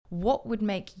what would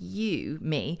make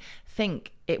me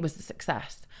think it was a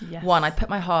success? Yes. 1, I put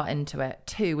my heart into it.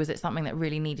 2, was it something that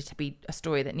really needed to be a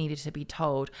story that needed to be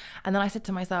told? And then I said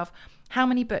to myself, how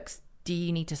many books do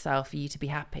you need to sell for you to be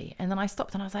happy? And then I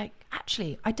stopped and I was like,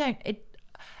 actually, I don't.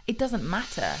 It doesn't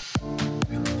matter.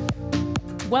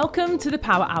 Welcome to the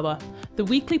Power Hour, the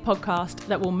weekly podcast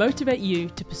that will motivate you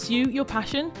to pursue your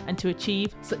passion and to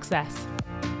achieve success.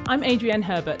 I'm Adrienne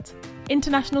Herbert,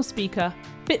 international speaker,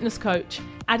 fitness coach,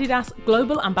 Adidas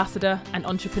Global Ambassador and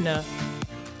entrepreneur.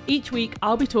 Each week,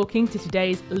 I'll be talking to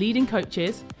today's leading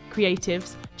coaches,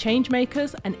 creatives, change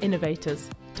makers and innovators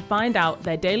to find out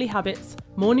their daily habits,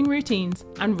 morning routines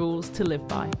and rules to live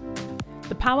by.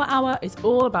 The Power Hour is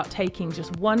all about taking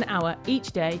just 1 hour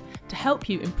each day to help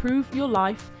you improve your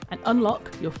life and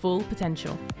unlock your full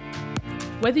potential.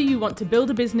 Whether you want to build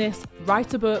a business,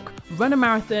 write a book, run a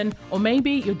marathon, or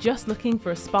maybe you're just looking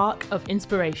for a spark of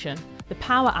inspiration, the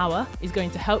Power Hour is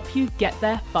going to help you get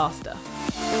there faster.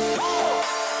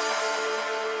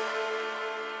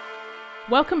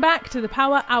 Welcome back to the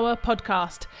Power Hour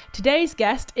podcast. Today's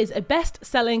guest is a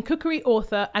best-selling cookery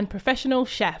author and professional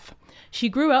chef. She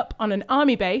grew up on an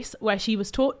army base where she was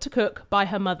taught to cook by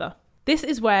her mother. This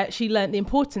is where she learnt the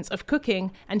importance of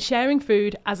cooking and sharing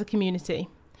food as a community.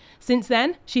 Since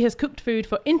then, she has cooked food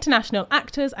for international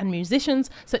actors and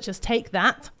musicians such as Take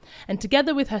That, and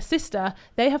together with her sister,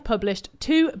 they have published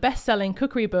 2 best-selling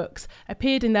cookery books,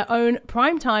 appeared in their own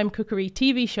primetime cookery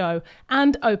TV show,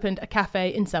 and opened a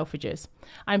cafe in Selfridges.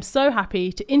 I'm so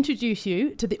happy to introduce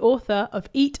you to the author of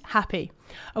Eat Happy,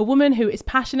 a woman who is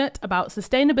passionate about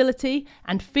sustainability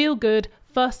and feel-good,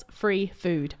 fuss-free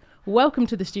food. Welcome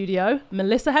to the studio,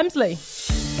 Melissa Hemsley.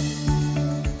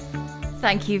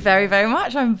 Thank you very, very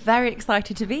much. I'm very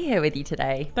excited to be here with you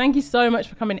today. Thank you so much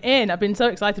for coming in. I've been so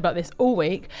excited about this all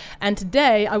week. And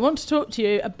today I want to talk to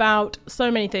you about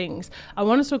so many things. I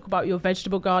want to talk about your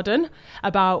vegetable garden,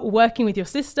 about working with your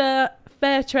sister,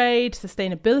 fair trade,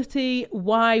 sustainability,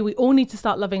 why we all need to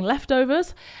start loving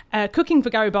leftovers, cooking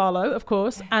for Gary Barlow, of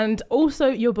course, and also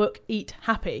your book, Eat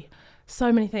Happy.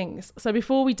 So many things. So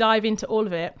before we dive into all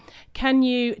of it, can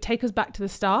you take us back to the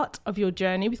start of your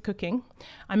journey with cooking?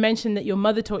 I mentioned that your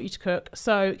mother taught you to cook.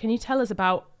 So can you tell us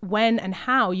about when and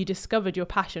how you discovered your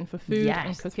passion for food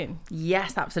and cooking?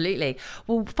 Yes, absolutely.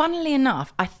 Well, funnily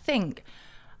enough, I think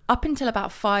up until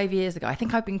about 5 years ago, I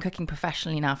think I've been cooking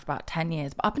professionally now for about 10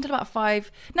 years, but up until about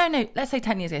let's say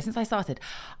 10 years ago, since I started,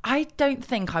 I don't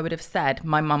think I would have said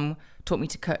my mum taught me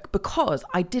to cook because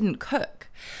I didn't cook.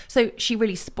 So she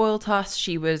really spoilt us.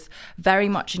 She was very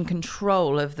much in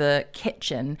control of the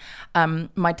kitchen.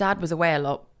 My dad was away a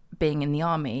lot, being in the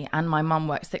army, and my mum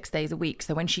worked 6 days a week.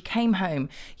 So when she came home,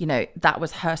 that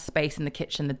was her space in the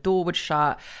kitchen. The door would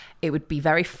shut. It would be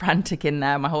very frantic in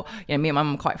there. Me and my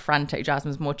mum were quite frantic.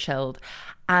 Jasmine's more chilled.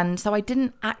 And so I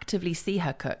didn't actively see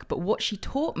her cook. But what she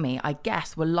taught me, I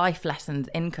guess, were life lessons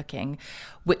in cooking,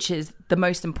 which is the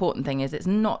most important thing. Is it's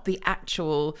not the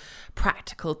actual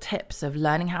practical tips of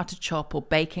learning how to chop or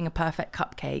baking a perfect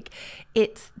cupcake.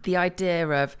 It's the idea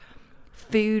of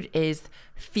food is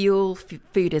fuel,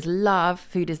 food is love,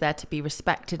 food is there to be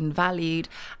respected and valued,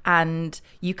 and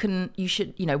we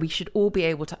should all be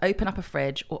able to open up a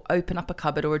fridge or open up a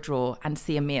cupboard or a drawer and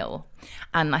see a meal.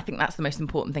 And I think that's the most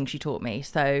important thing she taught me.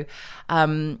 So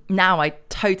now I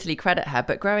totally credit her.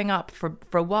 But growing up for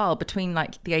a while, between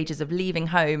like the ages of leaving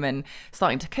home and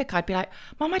starting to cook, I'd be like,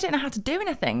 Mum, I don't know how to do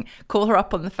anything. Call her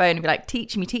up on the phone and be like,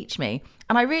 teach me.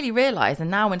 And I really realised, and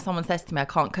now when someone says to me, I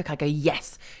can't cook, I go,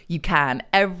 yes, you can.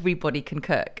 Everybody can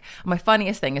cook. And my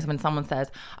funniest thing is when someone says,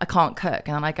 I can't cook.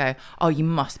 And then I go, oh, you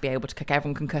must be able to cook.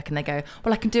 Everyone can cook. And they go,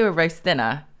 well, I can do a roast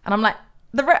dinner. And I'm like,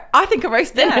 I think a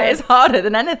roast dinner is harder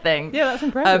than anything. Yeah, that's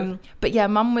impressive. But yeah,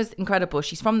 Mum was incredible.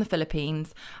 She's from the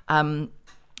Philippines.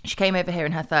 She came over here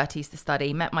in her 30s to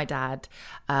study, met my dad,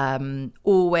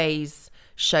 always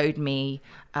showed me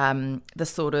the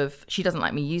sort of, she doesn't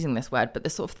like me using this word, but the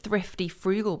sort of thrifty,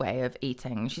 frugal way of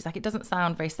eating. She's like, it doesn't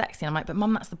sound very sexy. And I'm like, but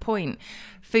Mum, that's the point.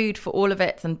 Food for all of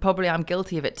it, and probably I'm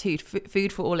guilty of it too,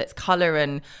 food for all its colour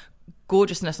and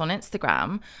gorgeousness on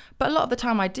Instagram. But a lot of the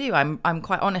time I do, I'm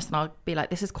quite honest, and I'll be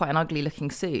like, this is quite an ugly looking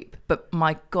soup, but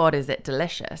my God, is it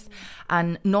delicious.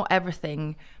 And not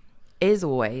everything is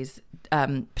always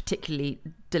particularly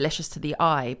delicious to the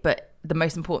eye, but the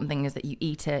most important thing is that you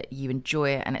eat it, you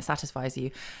enjoy it, and it satisfies you.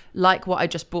 Like what I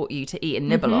just brought you to eat and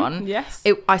nibble on. Yes.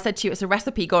 I said to you, it's a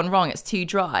recipe gone wrong. It's too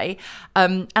dry.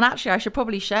 And actually, I should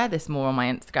probably share this more on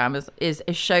my Instagram is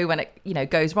show when it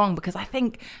goes wrong, because I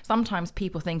think sometimes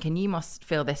people think, and you must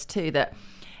feel this too, that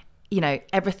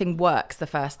everything works the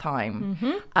first time,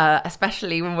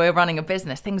 especially when we're running a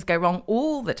business. Things go wrong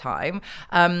all the time.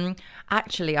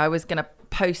 Actually, I was going to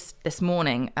post this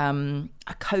morning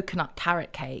a coconut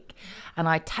carrot cake, and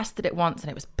I tested it once and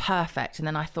it was perfect. And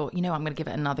then I thought, I'm going to give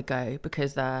it another go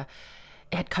because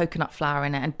it had coconut flour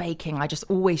in it, and baking. I just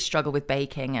always struggle with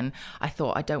baking, and I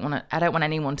thought I don't want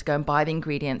anyone to go and buy the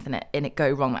ingredients and it go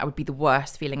wrong. That would be the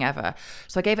worst feeling ever.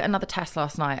 So I gave it another test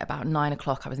last night about 9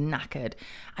 o'clock. I was knackered,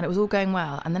 and it was all going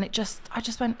well. And then I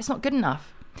just went, it's not good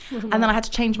enough. And then I had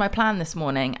to change my plan this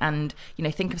morning and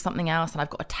think of something else, and I've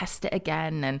got to test it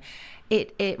again. And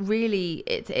it really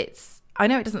I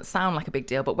know it doesn't sound like a big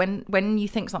deal, but when you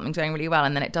think something's going really well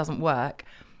and then it doesn't work,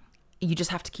 you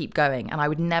just have to keep going. And I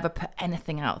would never put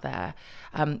anything out there.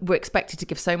 We're expected to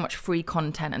give so much free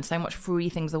content and so much free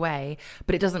things away,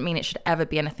 but it doesn't mean it should ever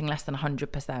be anything less than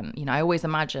 100%. I always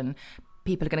imagine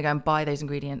people are going to go and buy those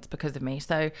ingredients because of me.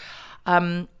 So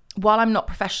while I'm not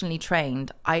professionally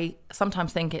trained, I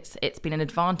sometimes think it's been an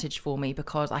advantage for me,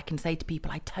 because I can say to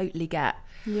people, I totally get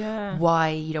why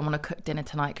you don't want to cook dinner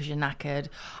tonight because you're knackered.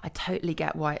 I totally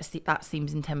get why that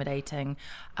seems intimidating.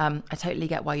 I totally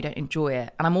get why you don't enjoy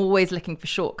it. And I'm always looking for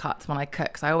shortcuts when I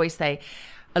cook. So I always say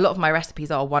a lot of my recipes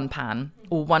are one pan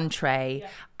or one tray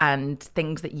and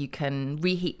things that you can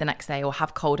reheat the next day or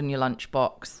have cold in your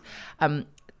lunchbox.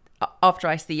 After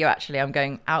I see you, actually, I'm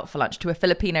going out for lunch to a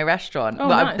Filipino restaurant.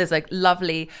 Nice. There's a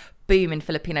lovely boom in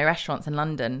Filipino restaurants in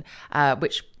London,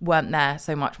 which weren't there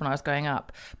so much when I was growing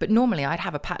up. But normally I'd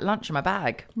have a packed lunch in my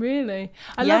bag. Really?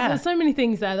 I love there's so many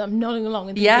things there that I'm nodding along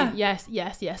and thinking, yes.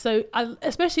 So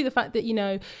especially the fact that,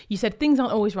 you said things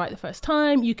aren't always right the first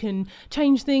time. You can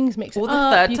change things, mix it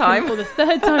up. Or the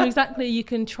third time, exactly. You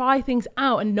can try things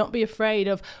out and not be afraid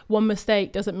of one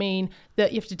mistake doesn't mean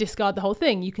that you have to discard the whole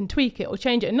thing. You can tweak it or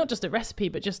change it. And not just a recipe,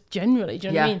 but just generally. Do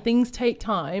you know what I mean? Things take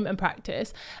time and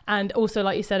practice. And also,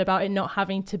 like you said, about it not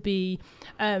having to be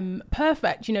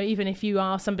perfect. Even if you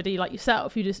are somebody like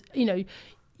yourself, you just, it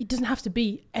doesn't have to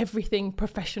be everything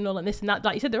professional and this and that.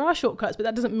 Like you said, there are shortcuts, but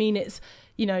that doesn't mean it's,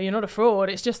 you're not a fraud.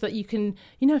 It's just that you can,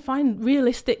 find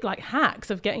realistic like hacks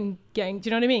of getting, do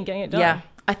you know what I mean? Getting it done. Yeah.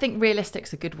 I think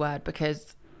realistic's a good word,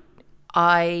 because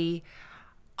I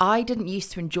didn't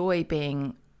used to enjoy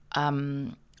being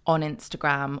on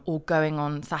Instagram or going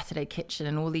on Saturday Kitchen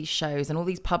and all these shows and all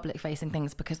these public facing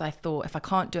things, because I thought if I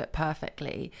can't do it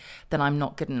perfectly, then I'm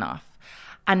not good enough.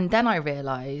 And then I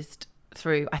realized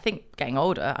through, I think, getting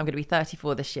older, I'm going to be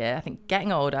 34 this year. I think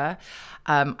getting older,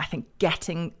 I think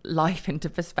getting life into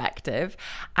perspective,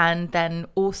 and then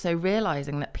also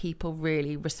realizing that people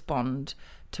really respond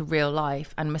to real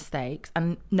life and mistakes,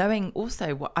 and knowing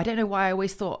also what, I don't know why I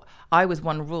always thought I was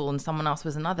one rule and someone else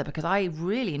was another, because I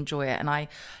really enjoy it and I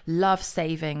love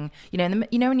saving, when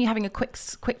you're having a quick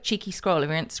cheeky scroll of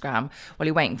your Instagram while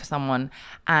you're waiting for someone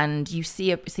and you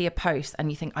see a post and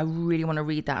you think, I really want to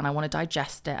read that and I want to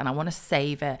digest it and I want to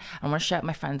save it and I want to share it with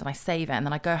my friends, and I save it and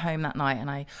then I go home that night and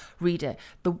I read it.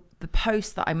 The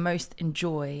posts that I most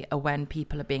enjoy are when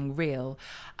people are being real.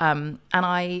 And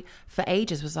I, for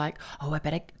ages, was like, I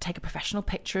better take a professional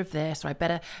picture of this, or I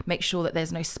better make sure that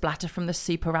there's no splatter from the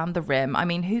soup around the rim. I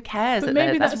mean, who cares? But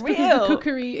maybe that's real.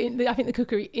 Because I think the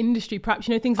cookery industry, perhaps,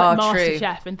 things like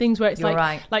MasterChef and things where it's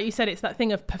like you said, it's that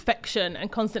thing of perfection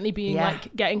and constantly being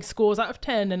like getting scores out of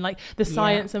 10, and like the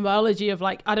science and biology of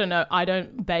like, I don't know, I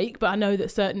don't bake, but I know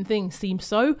that certain things seem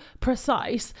so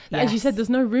precise that, as you said, there's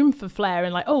no room for flair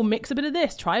and like, mix a bit of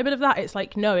this, try a bit of that. It's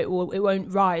like, no, it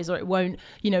won't rise, or it won't,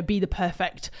 be the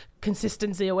perfect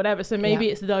consistency or whatever. So maybe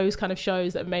it's those kind of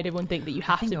shows that have made everyone think that you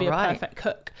have to be a perfect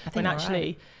cook, when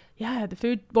actually the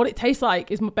food, what it tastes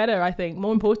like is better, I think,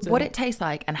 more important. What it tastes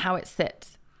like and how it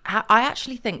sits. I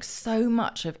actually think so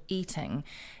much of eating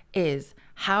is,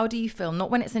 how do you feel, not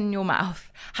when it's in your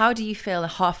mouth, how do you feel a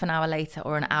half an hour later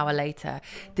or an hour later?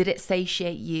 Did it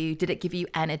satiate you? Did it give you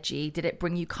energy? Did it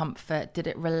bring you comfort? Did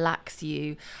it relax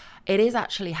you? It is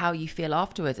actually how you feel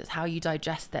afterwards. It's how you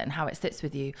digest it and how it sits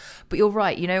with you. But you're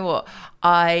right. You know what?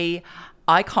 I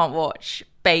can't watch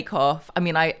Bake Off. I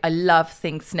mean, I love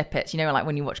seeing snippets, like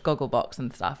when you watch Gogglebox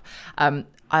and stuff. I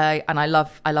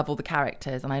love all the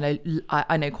characters, and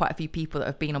I know quite a few people that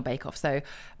have been on Bake Off. So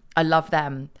I love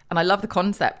them and I love the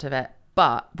concept of it.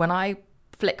 But when I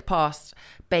flick past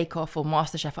Bake Off or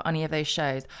MasterChef or any of those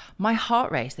shows, my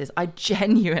heart races. I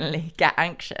genuinely get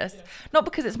anxious. Not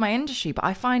because it's my industry, but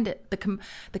I find it the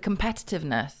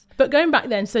competitiveness. But going back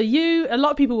then, so a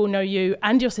lot of people will know you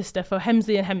and your sister for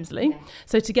Hemsley and Hemsley. Yeah.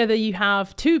 So together you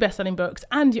have 2 best-selling books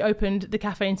and you opened the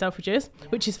cafe in Selfridges,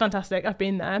 which is fantastic. I've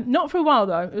been there. Not for a while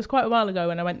though. It was quite a while ago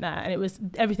when I went there,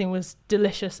 and everything was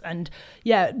delicious, and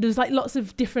there's like lots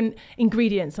of different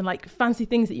ingredients and like fancy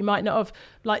things that you might not have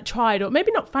like tried, or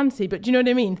maybe not fancy, but do you know what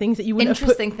I mean? Things that you wouldn't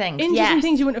Interesting have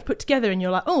things you wouldn't have put together, and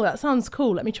you're like, oh, that sounds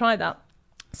cool. Let me try that.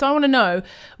 So I want to know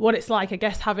what it's like, I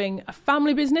guess, having a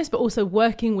family business, but also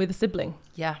working with a sibling.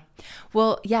 Yeah.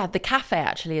 Well, yeah, the cafe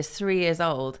actually is 3 years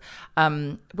old,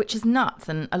 which is nuts.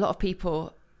 And a lot of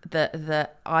people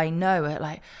that I know are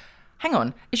like, hang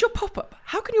on, is your pop-up?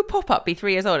 How can your pop-up be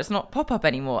 3 years old? It's not pop-up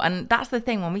anymore. And that's the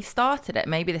thing, when we started it,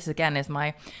 maybe this again is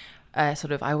my I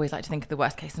always like to think of the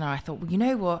worst case scenario. I thought, well, you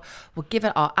know what? We'll give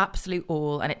it our absolute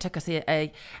all. And it took us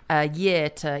a year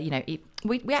to,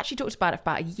 we actually talked about it for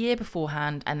about a year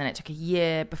beforehand. And then it took a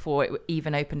year before it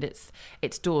even opened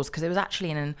its doors, because it was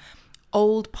actually in an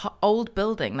old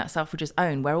building that Selfridges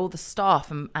owned, where all the staff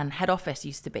and head office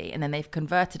used to be. And then they've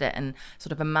converted it and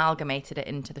sort of amalgamated it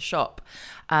into the shop.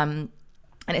 And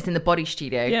it's in the body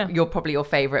studio. Yeah. Probably your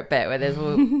favourite bit, where there's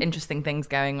all interesting things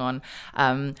going on.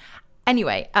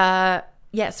 Anyway,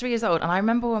 it's 3 years old. And I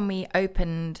remember when we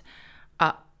opened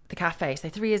up the cafe, so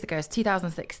 3 years ago, it's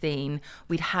 2016,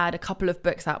 we'd had a couple of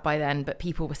books out by then, but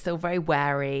people were still very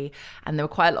wary, and there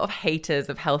were quite a lot of haters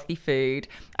of healthy food.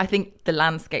 I think the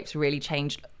landscape's really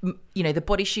changed. The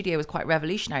body studio was quite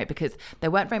revolutionary because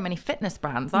there weren't very many fitness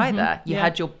brands either. You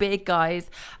had your big guys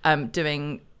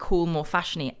doing cool, more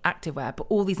fashiony activewear, but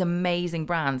all these amazing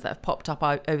brands that have popped up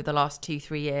over the last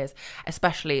 2-3 years.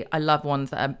 Especially, I love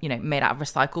ones that are made out of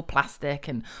recycled plastic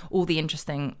and all the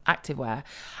interesting activewear.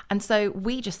 And so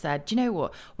we just said, do you know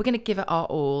what? We're going to give it our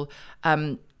all.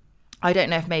 I don't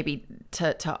know if maybe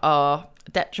to our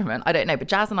detriment, I don't know, but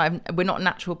Jazz and I, we're not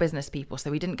natural business people,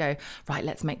 so we didn't go, right,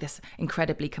 let's make this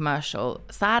incredibly commercial.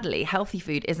 Sadly, healthy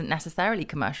food isn't necessarily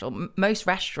commercial. Most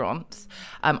restaurants,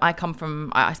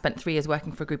 I spent 3 years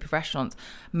working for a group of restaurants.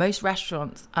 Most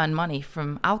restaurants earn money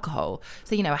from alcohol.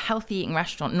 So, a healthy eating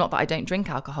restaurant, not that I don't drink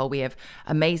alcohol, we have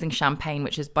amazing champagne,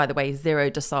 which is, by the way,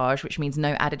 zero dosage, which means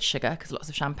no added sugar, because lots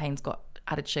of champagne's got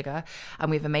added sugar.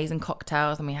 And we have amazing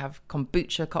cocktails, and we have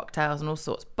kombucha cocktails and all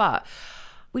sorts. But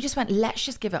we just went, let's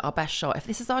just give it our best shot. If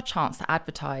this is our chance to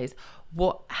advertise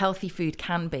what healthy food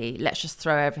can be, let's just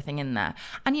throw everything in there.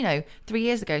 And 3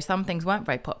 years ago, some things weren't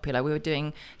very popular. We were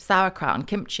doing sauerkraut and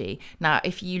kimchi. Now,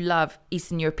 if you love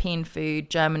Eastern European food,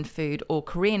 German food, or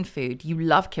Korean food, you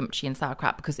love kimchi and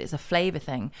sauerkraut because it's a flavor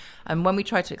thing. And when we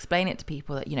tried to explain it to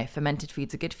people that, fermented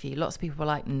foods are good for you, lots of people were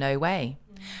like, no way.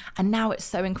 And now it's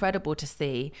so incredible to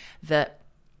see that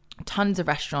tons of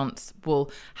restaurants will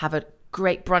have a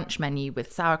great brunch menu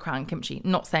with sauerkraut and kimchi.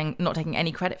 Not taking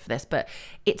any credit for this, but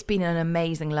it's been an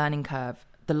amazing learning curve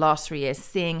the last 3 years,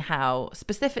 seeing how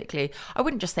specifically, I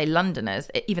wouldn't just say Londoners,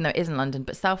 even though it is in London,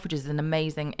 but Selfridges is an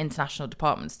amazing international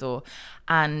department store.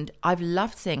 And I've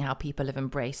loved seeing how people have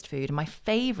embraced food. And my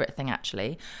favorite thing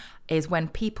actually is when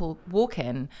people walk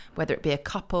in, whether it be a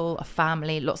couple, a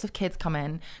family, lots of kids come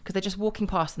in because they're just walking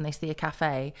past and they see a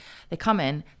cafe. They come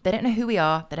in, they don't know who we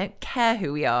are, they don't care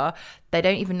who we are, they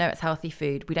don't even know it's healthy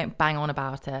food, we don't bang on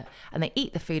about it, and they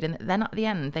eat the food, and then at the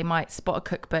end they might spot a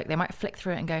cookbook, they might flick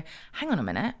through it and go, hang on a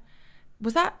minute,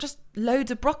 was that just loads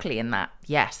of broccoli in that?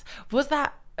 Yes. Is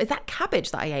that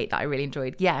cabbage that I ate that I really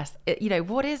enjoyed? Yes.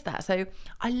 What is that? So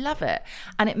I love it.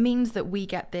 And it means that we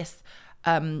get this,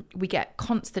 we get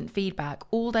constant feedback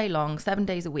all day long, 7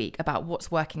 days a week, about what's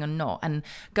working or not. And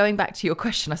going back to your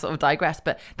question, I sort of digress,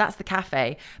 but that's the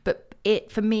cafe. But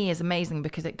it, for me, is amazing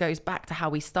because it goes back to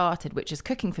how we started, which is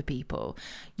cooking for people.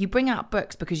 You bring out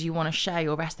books because you want to share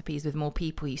your recipes with more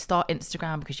people. You start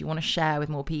Instagram because you want to share with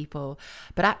more people.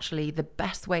 But actually, the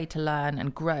best way to learn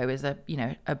and grow as a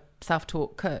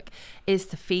self-taught cook is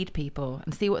to feed people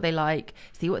and see what they like,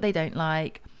 see what they don't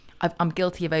like. I'm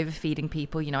guilty of overfeeding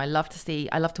people. I love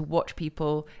to watch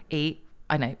people eat.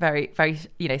 I know, very, very,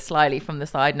 slyly from the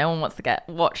side. No one wants to get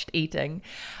watched eating.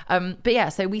 But yeah,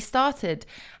 so we started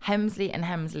Hemsley and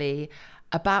Hemsley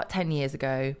about 10 years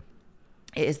ago.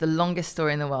 It is the longest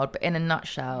story in the world, but in a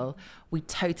nutshell, we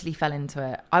totally fell into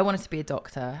it. I wanted to be a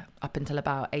doctor up until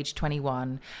about age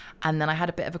 21. And then I had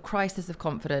a bit of a crisis of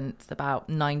confidence about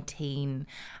 19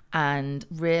 and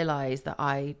realized that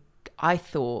I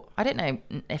thought, I don't know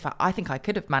if I think I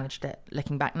could have managed it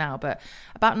looking back now, but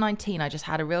about 19, I just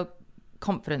had a real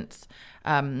confidence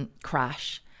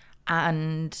crash,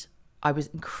 and I was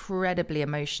incredibly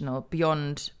emotional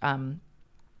beyond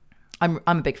I'm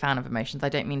a big fan of emotions. I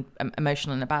don't mean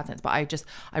emotional in a bad sense, but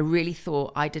I really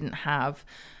thought I wouldn't have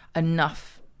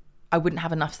enough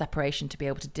separation to be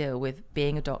able to deal with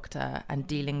being a doctor and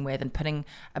dealing with and putting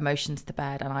emotions to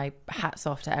bed. And I hats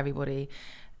off to everybody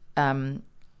in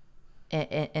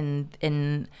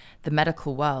the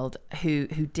medical world who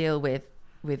deal with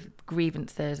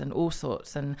grievances and all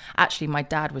sorts. And actually my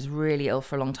dad was really ill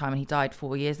for a long time and he died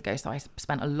 4 years ago, so I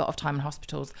spent a lot of time in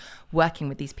hospitals working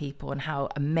with these people and how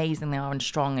amazing they are and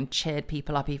strong, and cheered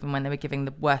people up even when they were giving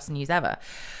the worst news ever.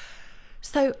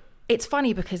 So it's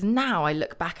funny because now I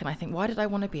look back and I think, why did I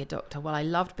want to be a doctor? Well, I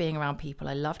loved being around people,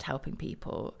 I loved helping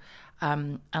people,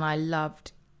 and I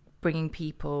loved bringing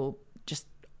people just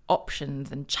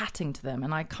options and chatting to them.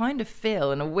 And I kind of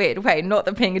feel, in a weird way, not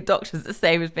that being a doctor is the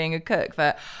same as being a cook,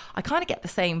 but I kind of get the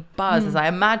same buzz as I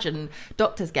imagine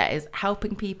doctors get, is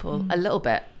helping people a little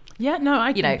bit. Yeah, no,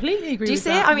 I completely agree. Do you with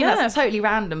see that. it? I mean, that's totally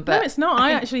random, but no, it's not.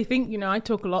 I actually think, I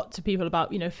talk a lot to people about,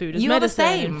 food as you are the medicine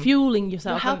same. and fueling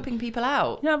yourself. You're helping people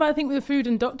out. Yeah, but I think with the food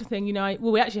and doctor thing,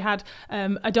 we actually had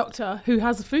a doctor who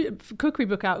has a food cookery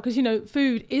book out because,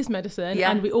 food is medicine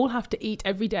and we all have to eat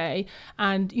every day.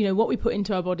 And, what we put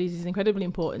into our bodies is incredibly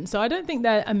important. So I don't think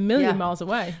they're a million miles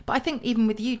away. But I think even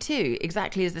with you too,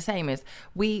 exactly is the same as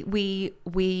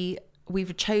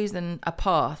we've chosen a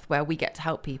path where we get to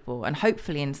help people and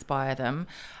hopefully inspire them,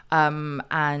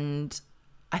 and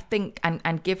I think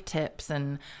and give tips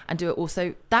and do it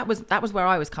also. That was where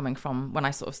I was coming from when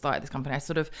I sort of started this company. I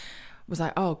sort of was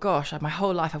like, oh gosh, my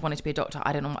whole life I've wanted to be a doctor.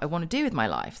 I don't know what I want to do with my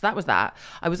life. So that was that.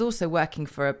 I was also working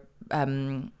for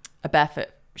a barefoot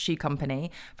shoe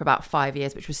company for about 5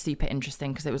 years, which was super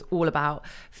interesting because it was all about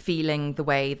feeling the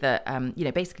way that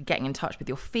basically getting in touch with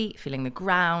your feet, feeling the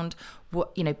ground,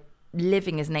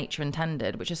 living as nature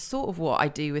intended, which is sort of what I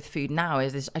do with food now.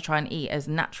 Is I try and eat as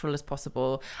natural as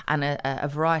possible and a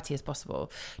variety as possible.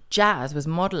 Jazz was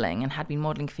modelling and had been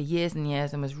modelling for years and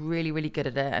years and was really, really good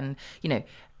at it. And,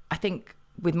 I think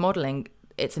with modelling,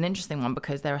 it's an interesting one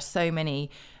because there are so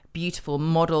many beautiful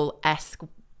model-esque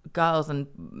girls and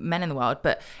men in the world,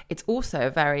 but it's also a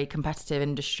very competitive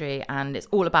industry and it's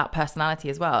all about personality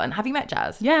as well. And have you met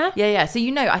Jazz? Yeah. So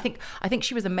I think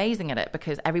she was amazing at it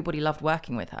because everybody loved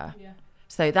working with her. Yeah.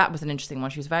 So that was an interesting one.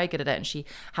 She was very good at it and she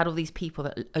had all these people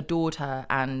that adored her.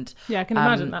 And I can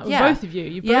imagine that with both of you.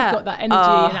 You've both got that energy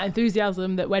and that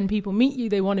enthusiasm that when people meet you,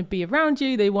 they want to be around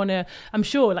you. They want to, I'm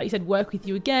sure, like you said, work with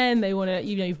you again. They want to,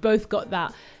 you've both got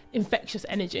that infectious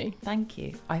energy. Thank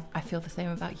you. I feel the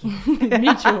same about you.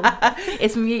 Mutual.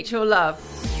 It's mutual love.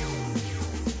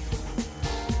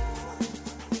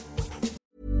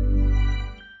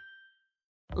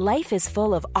 Life is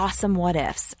full of awesome what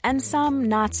ifs and some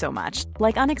not so much,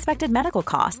 like unexpected medical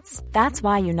costs. That's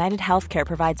why United Healthcare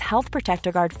provides Health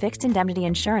Protector Guard fixed indemnity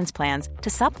insurance plans to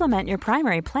supplement your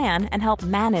primary plan and help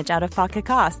manage out-of-pocket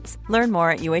costs. Learn more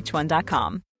at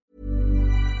uh1.com.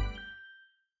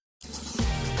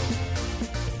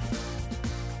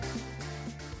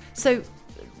 So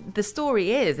the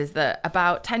story is that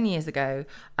about 10 years ago,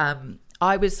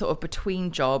 I was sort of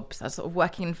between jobs. I was sort of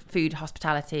working in food,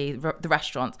 hospitality, the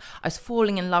restaurants. I was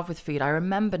falling in love with food. I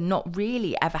remember not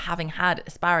really ever having had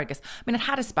asparagus. I mean, I'd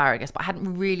had asparagus, but I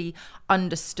hadn't really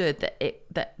understood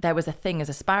that there was a thing as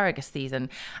asparagus season.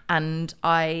 And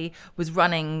I was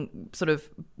running sort of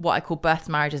what I call births,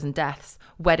 marriages and deaths,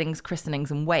 weddings, christenings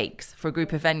and wakes for a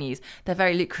group of venues. They're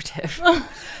very lucrative. So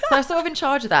I was sort of in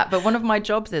charge of that. But one of my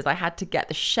jobs is I had to get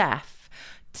the chef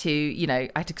to, I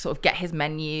had to sort of get his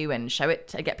menu and show it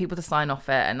to get people to sign off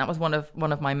it. And that was one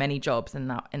of my many jobs in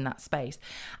that space.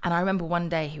 And I remember one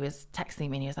day he was texting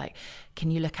me and he was like, can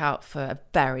you look out for a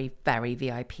very, very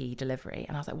VIP delivery?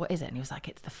 And I was like, what is it? And he was like,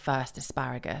 it's the first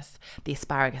asparagus. The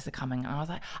asparagus are coming. And I was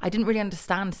like, I didn't really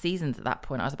understand seasons at that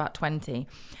point. I was about 20.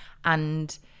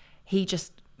 And he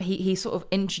sort of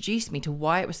introduced me to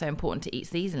why it was so important to eat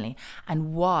seasonally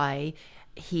and why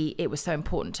it was so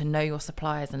important to know your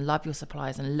suppliers and love your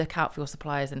suppliers and look out for your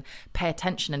suppliers and pay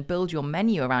attention and build your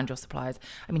menu around your suppliers.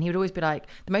 I mean, he would always be like,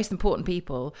 the most important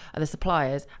people are the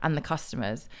suppliers and the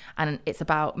customers. And it's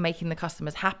about making the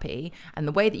customers happy. And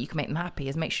the way that you can make them happy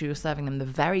is make sure you're serving them the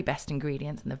very best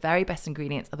ingredients. And the very best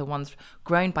ingredients are the ones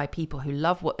grown by people who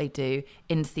love what they do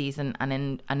in season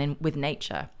and in with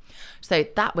nature. So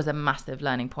that was a massive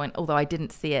learning point, although I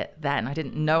didn't see it then. I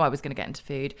didn't know I was going to get into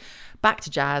food. Back to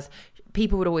Jazz.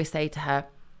 People would always say to her,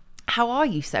 how are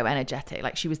you so energetic?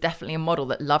 Like, she was definitely a model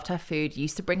that loved her food,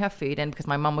 used to bring her food in, because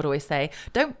my mum would always say,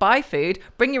 don't buy food,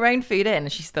 bring your own food in.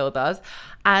 And she still does.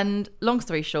 And long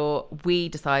story short, we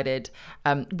decided,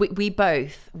 we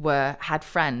both had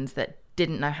friends that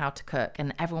didn't know how to cook,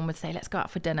 and everyone would say, let's go out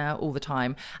for dinner all the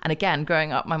time. And again,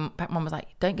 growing up, my mum was like,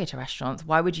 don't go to restaurants.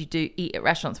 Why would you eat at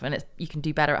restaurants when you can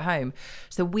do better at home?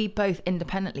 So we both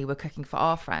independently were cooking for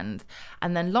our friends.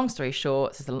 And then long story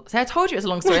short, so I told you it was a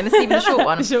long story, and this is even a short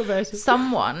one. The short version.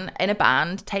 Someone in a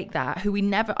band, Take That, who we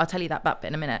never, I'll tell you that bit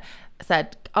in a minute,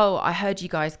 said, oh, I heard you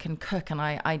guys can cook, and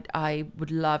I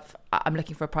would love, I'm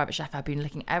looking for a private chef. I've been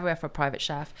looking everywhere for a private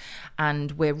chef,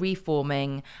 and we're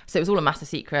reforming. So it was all a massive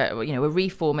secret. You know, we're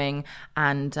reforming,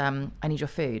 and I need your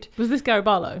food. Was this Gary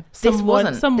Barlow? This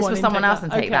was someone else in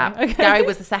Take That. Okay. Gary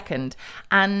was the second.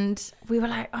 And we were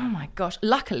like, oh my gosh.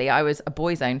 Luckily, I was a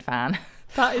Boyzone fan.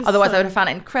 Otherwise, I would have found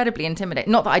it incredibly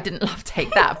intimidating. Not that I didn't love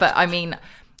Take That, but I mean,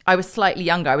 I was slightly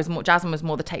younger. Jasmine was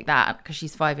more the Take That because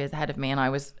she's 5 years ahead of me, and I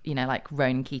was, you know, like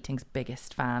Ronan Keating's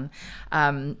biggest fan.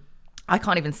 I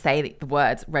can't even say the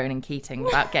words Ronan Keating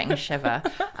without getting a shiver.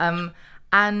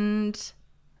 And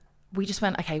we just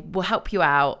went, okay, we'll help you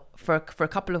out for a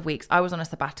couple of weeks. I was on a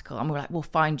sabbatical, and we were like, we'll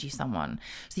find you someone.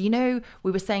 So, you know,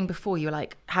 we were saying before, you were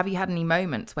like, have you had any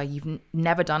moments where you've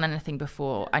never done anything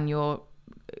before and you're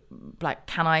like,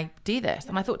 can I do this?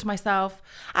 And I thought to myself,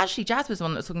 actually, Jazz was the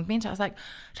one that was talking to me, and I was like,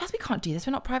 Jazz, we can't do this.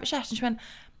 We're not private chefs. And she went,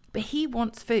 but he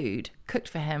wants food cooked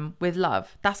for him with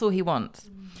love. That's all he wants.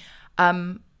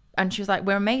 And she was like,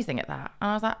 we're amazing at that.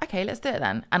 And I was like, okay, let's do it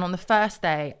then. And on the first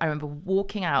day, I remember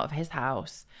walking out of his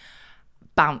house,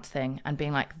 bouncing and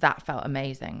being like, that felt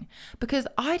amazing. Because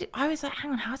I was like,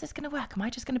 hang on, how's this going to work? Am I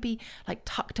just going to be like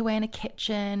tucked away in a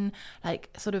kitchen, like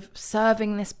sort of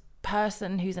serving this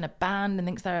person who's in a band and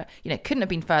thinks they're, you know, couldn't have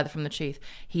been further from the truth.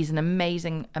 He's an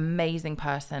amazing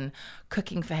person.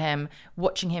 Cooking for him,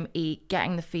 watching him eat,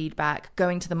 getting the feedback,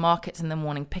 going to the markets in the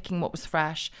morning, picking what was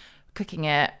fresh, cooking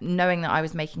it, knowing that I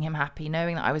was making him happy,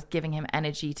 knowing that I was giving him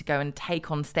energy to go and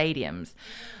take on stadiums.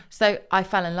 So I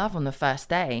fell in love on the first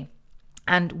day.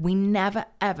 And we never,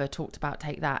 ever talked about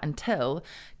Take That until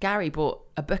Gary brought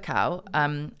a book out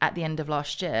at the end of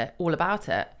last year all about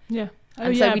it. Yeah.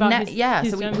 And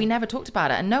so we never talked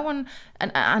about it. And no one,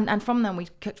 and from then we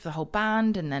cooked for the whole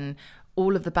band, and then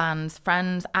all of the band's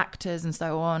friends, actors and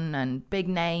so on, and big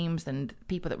names, and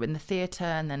people that were in the theatre,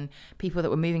 and then people that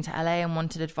were moving to LA and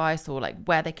wanted advice or like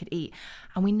where they could eat.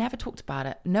 And we never talked about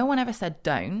it. No one ever said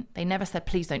don't. They never said,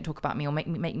 please don't talk about me or make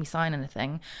me sign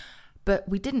anything. But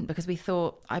we didn't, because we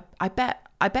thought, I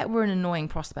bet we're an annoying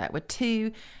prospect. We're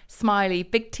two smiley,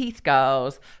 big teeth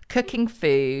girls cooking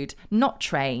food, not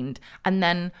trained, and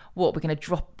then what? We're going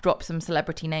to drop some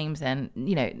celebrity names in.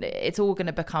 You know, it's all going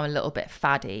to become a little bit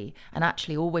faddy. And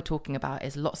actually, all we're talking about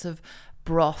is lots of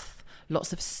broth,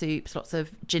 lots of soups, lots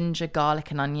of ginger,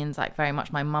 garlic and onions, like very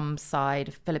much my mum's side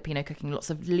of Filipino cooking, lots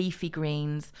of leafy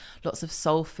greens, lots of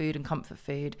soul food and comfort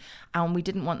food. And we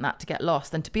didn't want that to get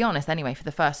lost. And to be honest, anyway, for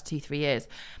the first 2-3 years,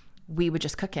 we were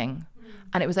just cooking.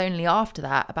 And it was only after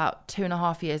that, about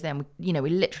 2.5 years in, we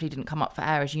literally didn't come up for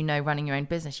air. As you know, running your own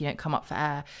business, you don't come up for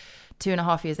air.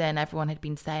 2.5 years in, everyone had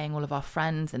been saying, all of our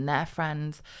friends and their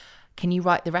friends, can you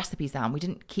write the recipes down? We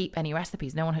didn't keep any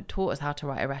recipes. No one had taught us how to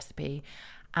write a recipe.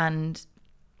 And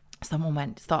someone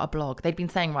went, start a blog. They'd been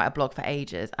saying write a blog for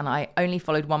ages, and I only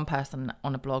followed one person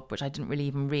on a blog, which I didn't really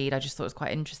even read. I just thought it was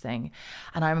quite interesting.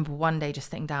 And I remember one day just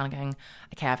sitting down and going,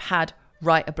 okay, I've had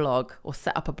write a blog or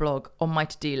set up a blog on my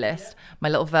to-do list, my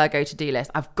little Virgo to-do list.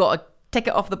 I've got to tick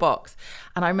it off the box.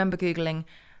 And I remember Googling,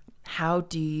 how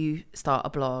do you start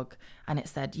a blog? And it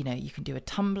said, you know, you can do a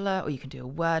Tumblr or you can do a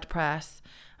WordPress.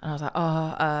 And I was like,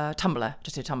 Tumblr,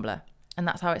 just do Tumblr. And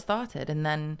that's how it started. And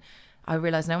then I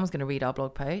realised no one's going to read our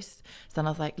blog posts. So then I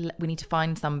was like, we need to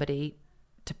find somebody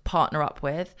to partner up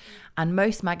with. And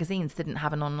most magazines didn't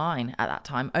have an online at that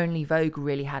time. Only Vogue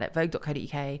really had it,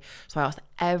 vogue.co.uk. So I asked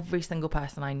every single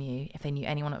person I knew if they knew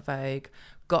anyone at Vogue,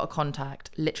 got a contact,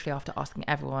 literally after asking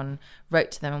everyone, wrote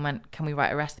to them and went, can we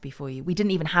write a recipe for you? We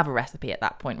didn't even have a recipe at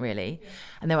that point, really. Yeah.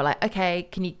 And they were like, okay,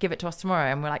 can you give it to us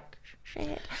tomorrow? And we're like,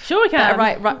 shit. Sure we can.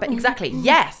 Right, but exactly.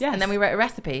 Yes. And then we wrote a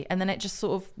recipe, and then it just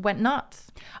sort of went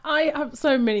nuts. I have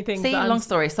so many things. See, long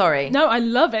story, sorry. No, I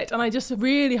love it. And I just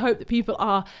really hope that people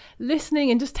are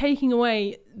listening and just taking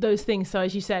away those things. So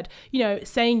as you said, you know,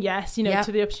 saying yes, you know,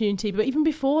 to the opportunity. But even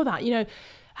before that, you know,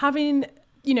 having,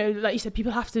 you know, like you said,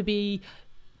 people have to be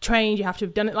trained, you have to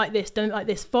have done it like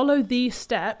this, follow these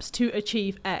steps to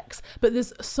achieve X. But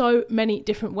there's so many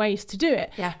different ways to do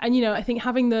it. Yeah. And, you know, I think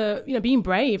having the, you know, being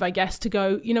brave, I guess, to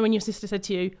go, you know, when your sister said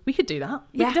to you, we could do that.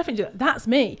 We could definitely do that. That's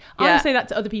me. I say that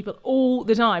to other people all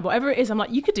the time. Whatever it is, I'm like,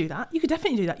 you could do that. You could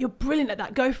definitely do that. You're brilliant at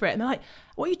that. Go for it. And they're like,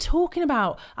 what are you talking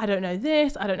about? I don't know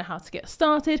this. I don't know how to get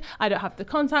started. I don't have the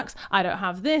contacts. I don't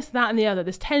have this, that, and the other.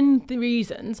 There's 10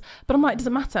 reasons. But I'm like, it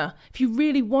doesn't matter. If you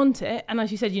really want it, and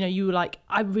as you said, you were like,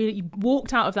 you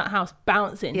walked out of that house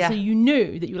bouncing. Yeah. So you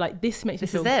knew that you were like, this makes me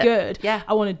feel good. Yeah.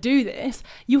 I want to do this.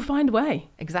 You'll find a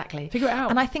way. Exactly. Figure it out.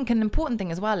 And I think an important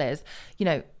thing as well is,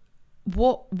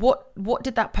 what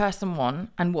did that person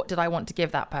want and what did I want to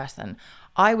give that person?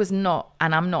 I was not,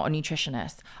 and I'm not a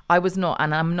nutritionist. I was not,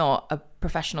 and I'm not a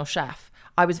professional chef.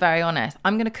 I was very honest.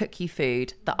 I'm going to cook you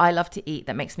food that I love to eat,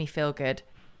 that makes me feel good.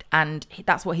 And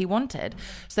that's what he wanted.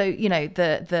 So,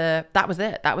 that was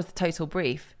it. That was the total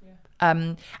brief.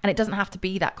 And it doesn't have to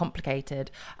be that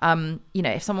complicated.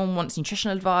 If someone wants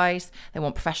nutritional advice, they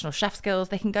want professional chef skills,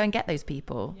 they can go and get those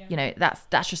people. Yeah.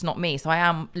 That's just not me. So I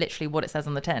am literally what it says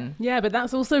on the tin. Yeah, but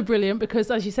that's also brilliant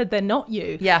because, as you said, they're not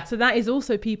you. Yeah. So that is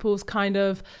also people's kind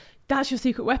of, that's your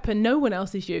secret weapon. No one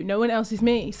else is you. No one else is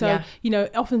me. So,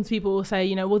 often people will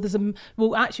say,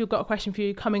 actually, we've got a question for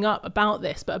you coming up about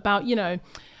this, but about,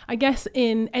 I guess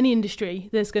in any industry,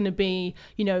 there's going to be,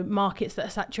 markets that are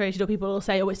saturated, or people will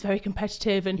say, oh, it's very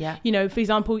competitive. And, for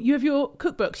example, you have your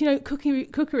cookbooks,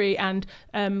 cookery and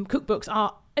cookbooks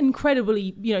are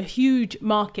incredibly, huge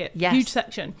market, huge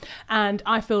section. And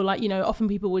I feel like, often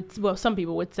some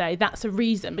people would say that's a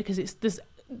reason because there's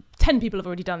 10 people have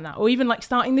already done that. Or even like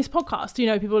starting this podcast,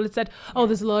 people had said, oh,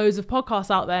 there's loads of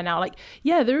podcasts out there now. Like,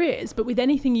 yeah, there is. But with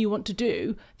anything you want to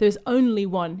do, there's only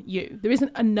one you. There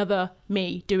isn't another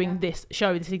me doing this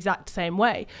show this exact same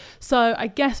way. So I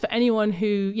guess for anyone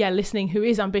who, listening, who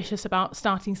is ambitious about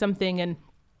starting something and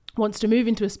wants to move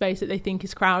into a space that they think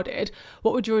is crowded,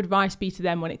 what would your advice be to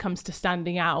them when it comes to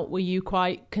standing out? Were you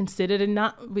quite considered in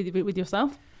that with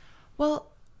yourself?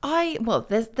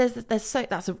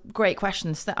 That's a great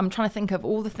question. So I'm trying to think of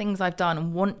all the things I've done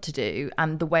and want to do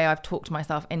and the way I've talked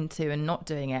myself into and not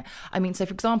doing it. I mean, so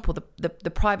for example, the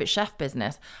private chef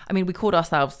business, I mean, we called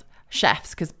ourselves chefs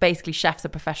because basically chefs are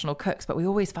professional cooks, but we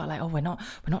always felt like, oh, we're not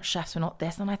chefs, we're not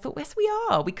this. And I thought, yes, we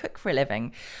are. We cook for a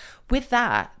living. With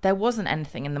that, there wasn't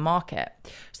anything in the market.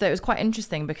 So it was quite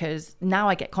interesting because now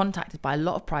I get contacted by a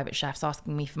lot of private chefs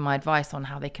asking me for my advice on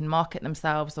how they can market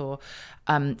themselves or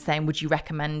saying, would you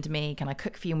recommend me? Can I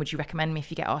cook for you? And would you recommend me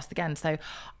if you get asked again? So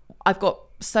I've got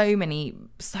so many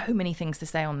things to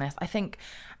say on this. I think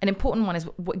an important one is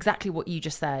exactly what you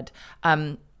just said.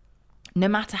 No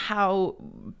matter how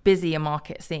busy a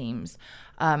market seems,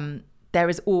 there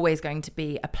is always going to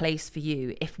be a place for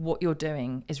you if what you're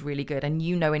doing is really good and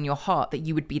you know in your heart that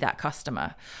you would be that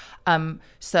customer.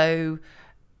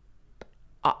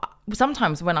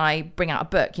 Sometimes when I bring out a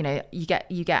book, you get,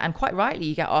 and quite rightly,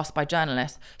 you get asked by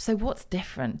journalists, so what's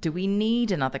different? Do we need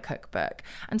another cookbook?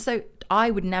 And so I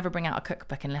would never bring out a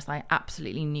cookbook unless I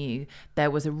absolutely knew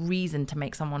there was a reason to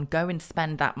make someone go and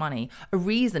spend that money, a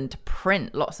reason to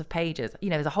print lots of pages.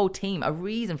 There's a whole team, a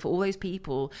reason for all those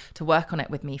people to work on it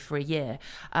with me for a year.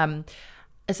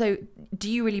 So do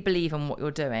you really believe in what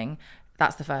you're doing?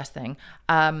 That's the first thing.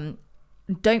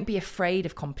 Don't be afraid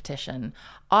of competition.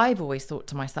 I've always thought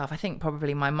to myself, I think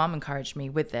probably my mum encouraged me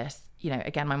with this.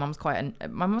 Again, my mum's quite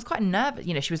nervous.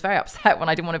 She was very upset when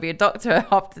I didn't want to be a doctor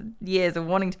after years of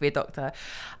wanting to be a doctor.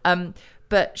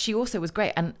 But she also was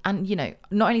great. And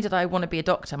not only did I want to be a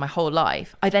doctor my whole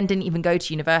life, I then didn't even go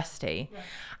to university. Right.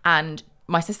 And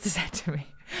my sister said to me,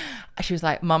 she was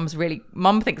like, Mum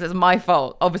thinks it's my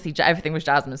fault. Obviously, everything was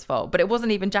Jasmine's fault, but it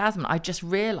wasn't even Jasmine. I just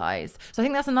realised. So I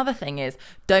think that's another thing is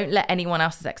don't let anyone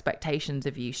else's expectations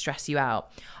of you stress you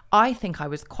out. I think I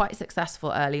was quite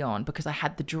successful early on because I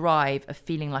had the drive of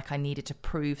feeling like I needed to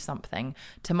prove something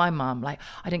to my mum. Like,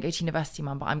 I didn't go to university,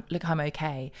 Mum, but I'm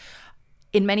okay.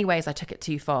 In many ways, I took it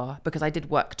too far because I did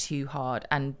work too hard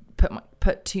and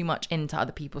put too much into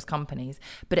other people's companies.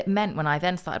 But it meant when I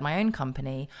then started my own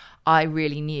company, I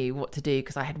really knew what to do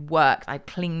because I had worked, I'd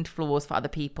cleaned floors for other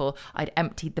people, I'd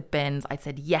emptied the bins, I'd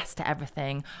said yes to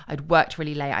everything, I'd worked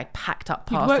really late, I'd packed up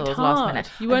parcels last minute.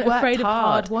 You weren't afraid of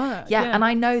hard work. Yeah, and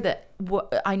I know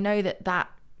that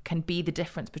can be the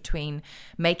difference between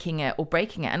making it or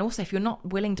breaking it. And also, if you're not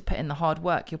willing to put in the hard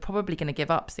work, you're probably going to give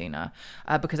up sooner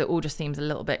because it all just seems a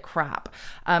little bit crap.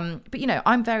 But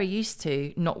I'm very used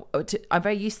to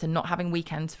not having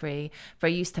weekends free,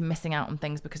 very used to missing out on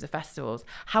things because of festivals.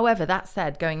 However, that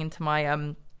said, going into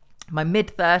my my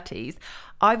mid-30s,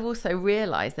 I've also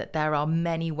realised that there are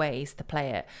many ways to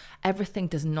play it. Everything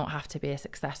does not have to be a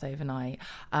success overnight.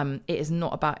 It is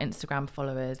not about Instagram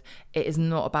followers. It is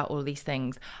not about all these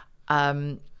things.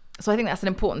 So I think that's an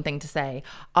important thing to say.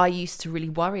 I used to really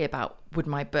worry about, would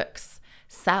my books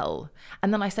sell.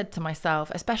 And then I said to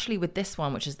myself, especially with this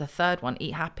one, which is the third one,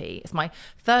 Eat Happy, it's my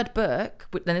third book.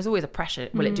 Then there's always a pressure,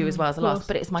 will it do as well as the last?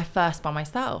 But it's my first by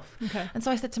myself. Okay. And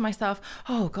so I said to myself,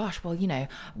 oh gosh, well,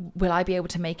 will I be able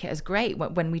to make it as great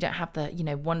when we don't have the,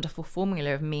 wonderful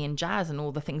formula of me and Jazz and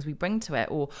all the things we bring to it?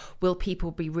 Or will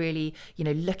people be really,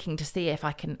 looking to see if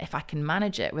I can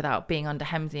manage it without being under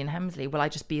Hemsley and Hemsley? Will I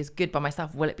just be as good by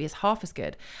myself? Will it be as half as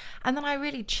good? And then I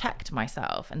really checked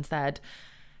myself and said,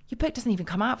 your book doesn't even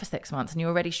come out for 6 months and you're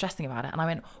already stressing about it. And I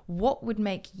went, what would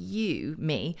make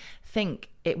me think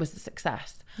it was a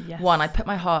success? Yes. 1, I put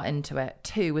my heart into it.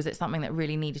 2, was it something that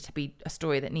really needed to be a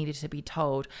story that needed to be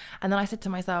told? And then I said to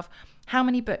myself, how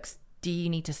many books do you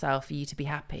need to sell for you to be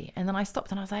happy? And then I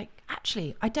stopped and I was like,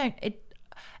 actually, I don't.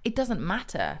 It doesn't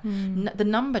matter. The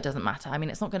number doesn't matter. I mean,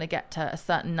 it's not going to get to a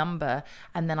certain number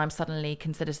and then I'm suddenly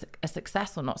considered a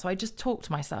success or not. So I just talked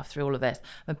myself through all of this.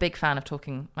 I'm a big fan of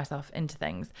talking myself into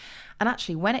things. And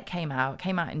actually, when it came out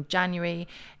in January.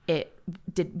 It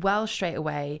did well straight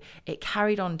away. It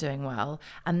carried on doing well.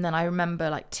 And then I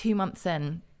remember 2 months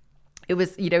in, it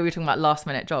was, we were talking about last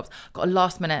minute jobs. Got a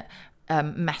last minute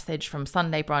message from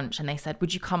Sunday Brunch and they said,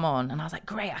 would you come on? And I was like,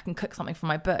 great, I can cook something for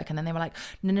my book. And then they were like,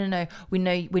 no, we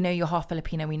know you're half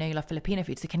Filipino, we know you love Filipino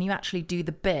food, so can you actually do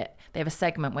the bit? They have a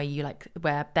segment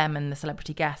where them and the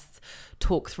celebrity guests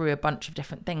talk through a bunch of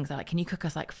different things. They're like, can you cook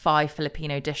us 5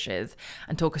 Filipino dishes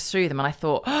and talk us through them? And I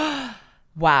thought, oh,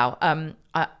 wow.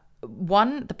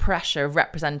 One, the pressure of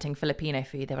representing Filipino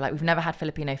food. They were like, we've never had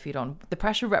Filipino food on. The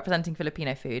pressure of representing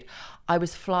Filipino food. I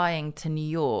was flying to New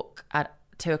York at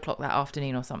 2:00 that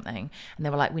afternoon or something, and they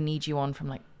were like, we need you on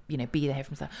from be there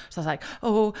from stuff. So I was like,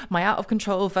 oh, my out of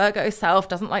control Virgo self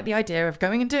doesn't like the idea of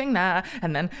going and doing that,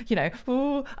 and then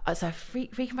so I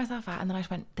freaking myself out. And then I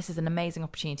just went, this is an amazing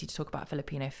opportunity to talk about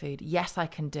Filipino food. Yes, I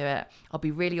can do it. I'll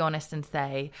be really honest and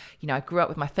say, I grew up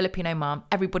with my Filipino mum.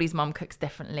 Everybody's mum cooks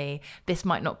differently. This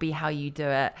might not be how you do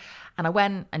it. And I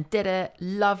went and did it,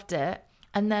 loved it,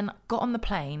 and then got on the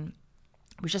plane,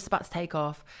 was just about to take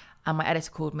off. And my editor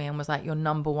called me and was like, you're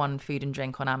number 1 food and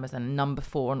drink on Amazon, number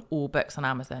 4 on all books on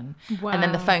Amazon. Wow. And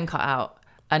then the phone cut out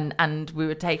and we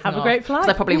were taking off. Have a great flight.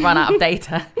 Because I probably run out of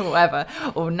data or whatever.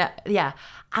 Yeah.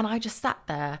 And I just sat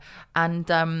there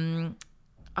and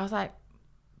I was like,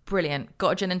 brilliant.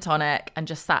 Got a gin and tonic and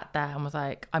just sat there and was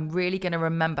like, I'm really going to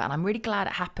remember. And I'm really glad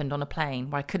it happened on a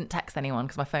plane where I couldn't text anyone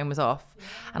because my phone was off. Yeah.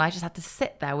 And I just had to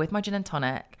sit there with my gin and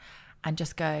tonic and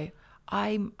just go,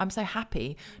 I'm so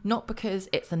happy, not because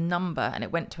it's a number and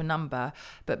it went to a number,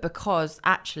 but because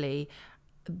actually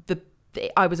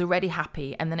I was already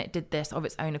happy, and then it did this of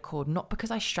its own accord, not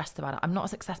because I stressed about it. I'm not a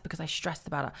success because I stressed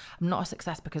about it. I'm not a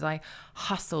success because I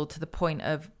hustled to the point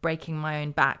of breaking my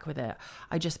own back with it.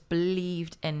 I just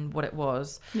believed in what it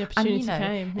was. The opportunity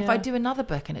came. If I do another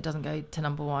book and it doesn't go to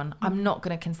number 1, I'm not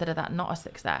going to consider that not a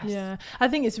success. Yeah, I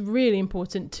think it's really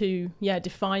important to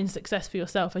define success for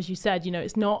yourself. As you said,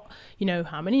 it's not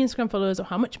how many Instagram followers or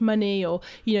how much money, or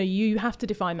you have to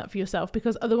define that for yourself,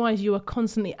 because otherwise you are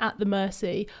constantly at the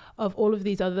mercy of all of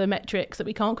these other metrics that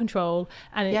we can't control.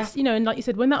 And it's and like you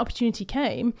said, when that opportunity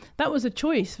came, that was a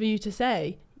choice for you to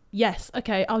say, yes,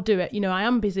 okay, I'll do it. I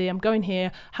am busy, I'm going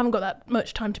here, haven't got that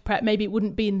much time to prep. Maybe it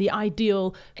wouldn't be in the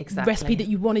ideal recipe that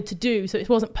you wanted to do, so it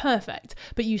wasn't perfect,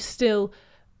 but you still,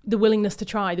 the willingness to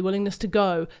try, the willingness to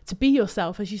go, to be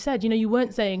yourself. As you said, you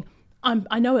weren't saying,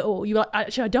 I know it all. You're like,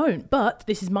 actually I don't, but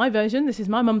this is my version, this is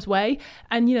my mum's way.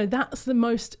 And that's the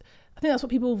most, I think that's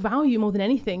what people value more than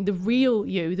anything. The real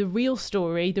you, the real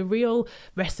story, the real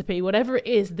recipe, whatever it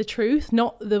is, the truth,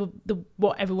 not the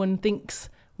what everyone thinks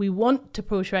we want to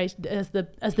portray as the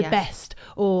best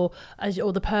or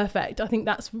the perfect. I think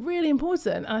that's really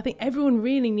important. And I think everyone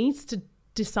really needs to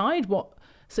decide what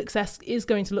success is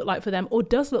going to look like for them, or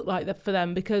does look like that for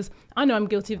them, because I know I'm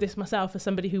guilty of this myself as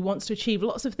somebody who wants to achieve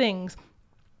lots of things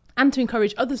and to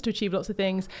encourage others to achieve lots of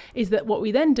things, is that what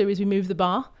we then do is we move the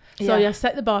bar. So you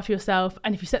set the bar for yourself,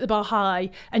 and if you set the bar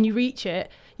high and you reach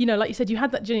it, like you said, you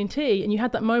had that gin and tea and you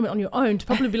had that moment on your own to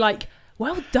probably be like,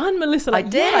 well done, Melissa. Like, I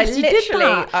did.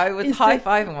 I was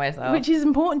high-fiving myself. Which is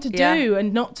important to do,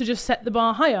 and not to just set the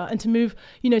bar higher and to move,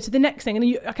 to the next thing.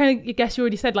 And I guess you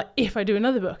already said, like, if I do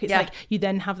another book, it's like you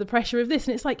then have the pressure of this.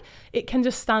 And it's like, it can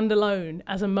just stand alone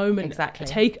as a moment. Exactly.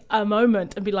 Take a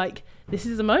moment and be like, this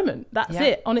is a moment. That's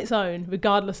it on its own,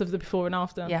 regardless of the before and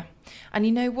after. Yeah. And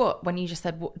you know what? When you just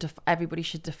said everybody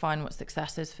should define what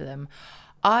success is for them,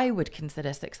 I would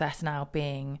consider success now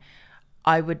being...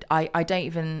 I would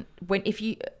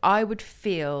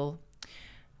feel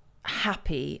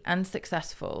happy and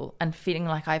successful and feeling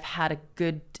like I've had a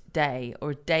good day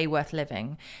or a day worth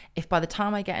living if by the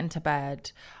time I get into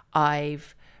bed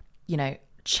I've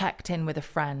checked in with a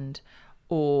friend,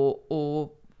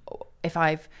 or if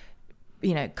I've,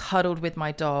 you know, cuddled with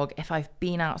my dog, if I've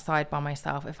been outside by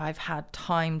myself, if I've had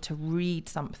time to read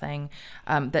something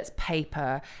that's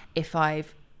paper, if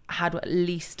I've had at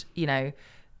least, you know,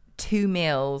 2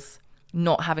 meals,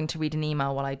 not having to read an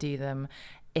email while I do them,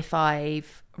 if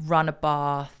I've run a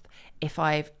bath, if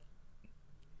I've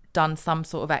done some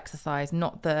sort of exercise,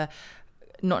 not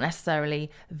necessarily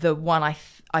the one I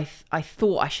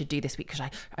thought I should do this week, because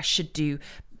I should do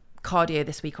cardio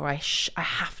this week, or I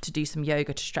have to do some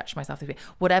yoga to stretch myself this week,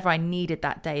 whatever I needed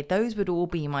that day, those would all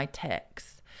be my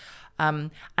ticks.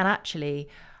 And actually,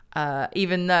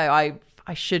 even though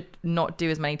I should not do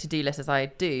as many to-do lists as I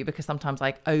do, because sometimes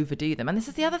I overdo them. And this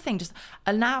is the other thing, just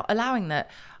allowing that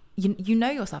you know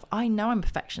yourself. I know I'm a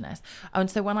perfectionist. And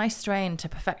so when I stray into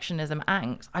perfectionism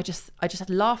angst, I just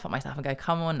laugh at myself and go,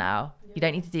 come on now, you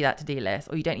don't need to do that to-do list,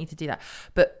 or you don't need to do that.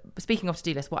 But speaking of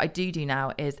to-do list, what I do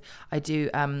now is I do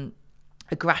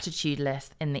a gratitude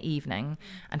list in the evening.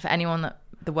 And for anyone that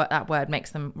that word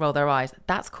makes them roll their eyes,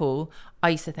 that's cool. I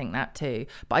used to think that too,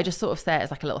 but I just sort of say it as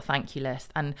like a little thank you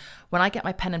list. And when I get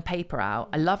my pen and paper out,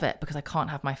 I love it because I can't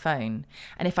have my phone.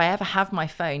 And if I ever have my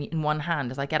phone in one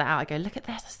hand, as I get it out, I go, look at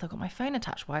this, I've still got my phone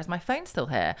attached. Why is my phone still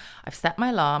here? I've set my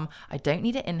alarm. I don't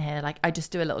need it in here. Like, I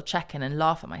just do a little check-in and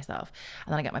laugh at myself.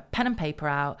 And then I get my pen and paper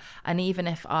out. And even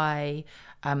if I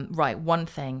write one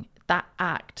thing, that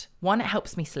act, one, it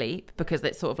helps me sleep because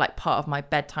it's sort of like part of my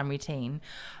bedtime routine.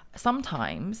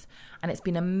 Sometimes, and it's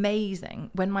been amazing,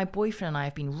 when my boyfriend and I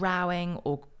have been rowing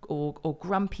or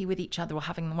grumpy with each other, or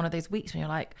having one of those weeks when you're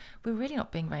like, we're really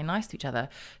not being very nice to each other.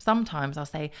 Sometimes I'll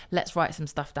say, let's write some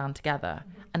stuff down together.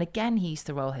 And again, he used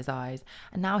to roll his eyes,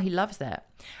 and now he loves it.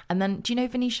 And then, do you know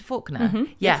Venetia Faulkner?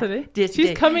 Mm-hmm. Yeah. Yes,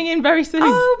 she's coming in very soon.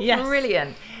 Oh, yes.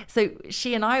 Brilliant. So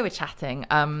she and I were chatting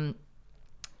on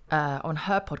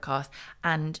her podcast,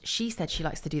 and she said she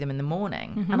likes to do them in the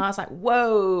morning. Mm-hmm. And I was like,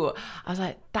 whoa. I was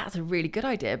like, that's a really good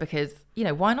idea, because, you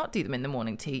know, why not do them in the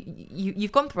morning too?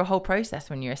 You've gone through a whole process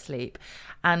when you're asleep.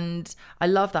 And I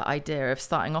love that idea of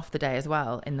starting off the day as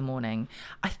well in the morning.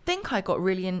 I think I got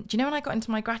really do you know when I got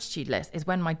into my gratitude list is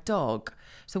when my dog,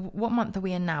 so what month are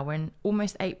we in now? We're in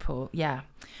almost April. Yeah.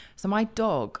 So my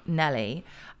dog, Nelly,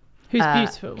 who's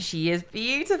beautiful. She is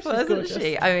beautiful, isn't gorgeous.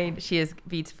 she? I mean, she is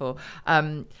beautiful.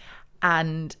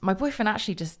 And my boyfriend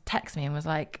actually just texted me and was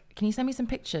like, can you send me some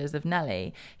pictures of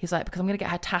Nelly? He's like, because I'm going to get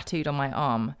her tattooed on my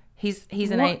arm. He's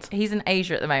in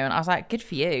Asia at the moment. I was like, good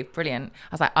for you. Brilliant.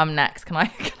 I was like, I'm next. Can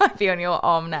I be on your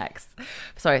arm next?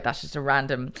 Sorry, that's just a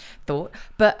random thought.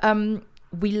 But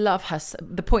we love her.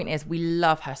 The point is, we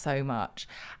love her so much.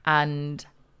 And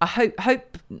I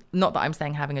hope not that I'm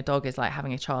saying having a dog is like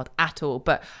having a child at all,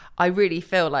 but I really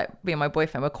feel like me and my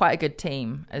boyfriend, we're quite a good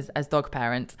team as dog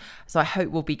parents. So I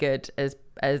hope we'll be good as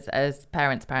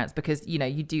parents, because, you know,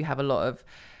 you do have a lot of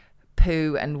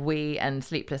poo and wee and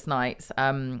sleepless nights,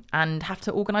 and have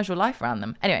to organise your life around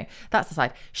them. Anyway, that's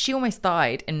aside. She almost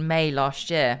died in May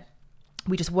last year.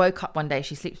 We just woke up one day,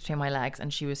 she sleeps between my legs,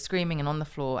 and she was screaming and on the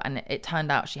floor, and it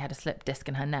turned out she had a slipped disc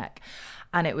in her neck.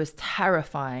 And it was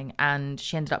terrifying, and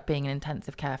she ended up being in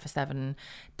intensive care for 7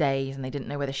 days, and they didn't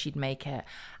know whether she'd make it.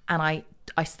 And I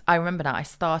remember now, I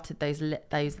started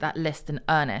that list in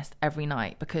earnest every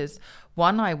night, because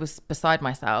one, I was beside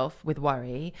myself with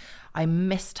worry. I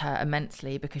missed her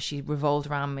immensely because she revolved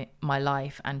around my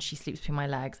life, and she sleeps between my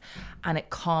legs, and it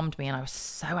calmed me. And I was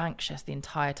so anxious the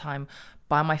entire time,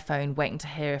 by my phone, waiting to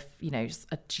hear if, you know,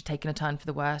 she'd taken a turn for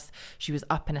the worse. She was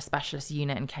up in a specialist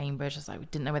unit in Cambridge. I was like, we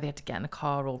didn't know whether they had to get in a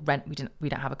car or rent. We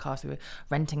don't have a car, so we were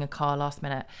renting a car last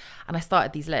minute. And I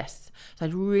started these lists. So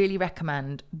I'd really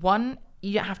recommend, one,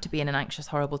 you don't have to be in an anxious,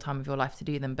 horrible time of your life to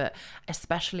do them, but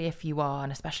especially if you are,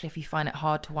 and especially if you find it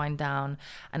hard to wind down,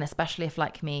 and especially if,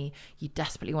 like me, you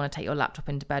desperately want to take your laptop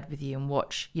into bed with you and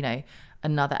watch, you know,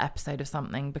 another episode of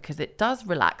something, because it does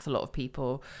relax a lot of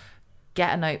people.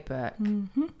 Get a notebook,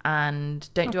 mm-hmm. and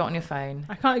don't do it on your phone.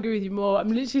 I can't agree with you more. I'm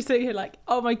literally sitting here like,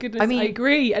 oh my goodness, I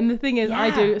agree. And the thing is, yeah. I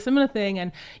do a similar thing.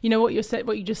 And you know what you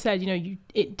just said, you know,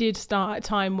 it did start at a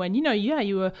time when, you know,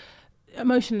 you were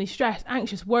emotionally stressed,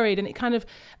 anxious, worried, and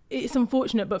it's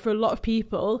unfortunate, but for a lot of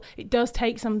people it does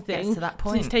take something to that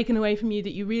point. It's taken away from you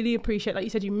that you really appreciate. Like you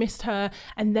said, you missed her,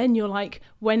 and then you're like,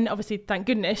 when obviously thank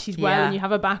goodness she's well, and you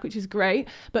have her back, which is great,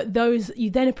 but those, you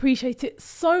then appreciate it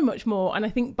so much more. And I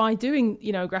think by doing,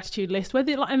 you know, a gratitude list,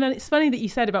 whether like, and then it's funny that you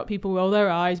said about people roll their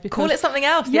eyes, because call it something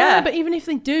else. But even if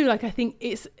they do, like, I think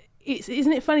it's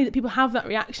isn't it funny that people have that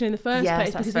reaction in the first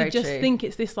place, because they just think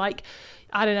it's this like,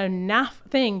 I don't know, naff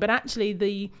thing, but actually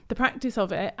the practice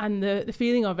of it and the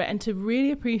feeling of it, and to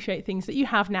really appreciate things that you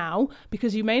have now,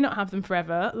 because you may not have them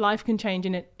forever. Life can change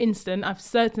in an instant. I've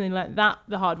certainly learnt that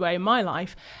the hard way in my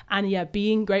life. And yeah,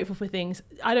 being grateful for things.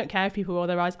 I don't care if people roll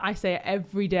their eyes. I say it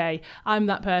every day. I'm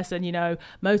that person, you know,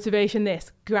 motivation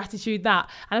this, gratitude that.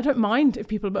 And I don't mind if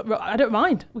people, but I don't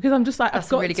mind, because I'm just like, That's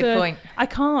I've got a really good point. I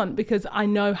can't, because I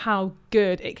know how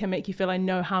good it can make you feel. I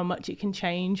know how much it can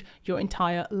change your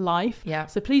entire life. Yeah.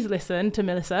 So please listen to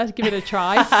Melissa, give it a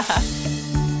try.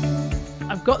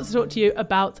 I've got to talk to you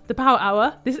about the Power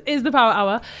Hour. This is the Power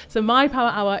Hour. So my Power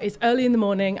Hour is early in the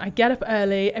morning. I get up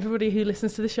early. Everybody who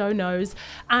listens to the show knows.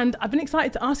 And I've been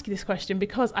excited to ask you this question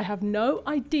because I have no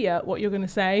idea what you're going to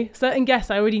say. Certain guests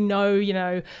I already know, you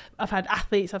know, I've had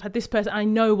athletes, I've had this person. I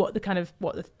know what the kind of,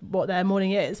 what their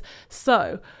morning is.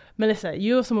 So Melissa,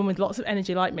 you're someone with lots of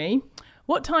energy like me.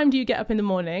 What time do you get up in the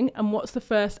morning, and what's the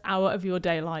first hour of your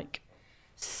day like?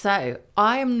 So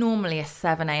I am normally a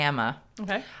 7 a.m.er.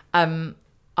 Okay. I'm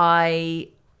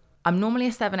normally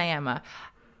a 7 a.m.er,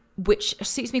 which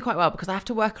suits me quite well because I have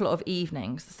to work a lot of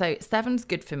evenings. So 7's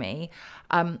good for me.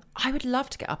 I would love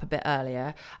to get up a bit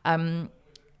earlier.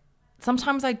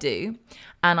 Sometimes I do,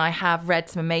 and I have read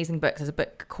some amazing books. There's a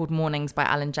book called Mornings by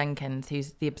Alan Jenkins,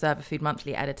 who's the Observer Food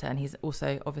Monthly editor, and he's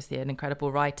also obviously an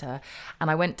incredible writer. And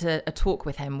I went to a talk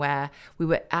with him where we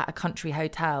were at a country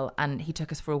hotel, and he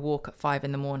took us for a walk at 5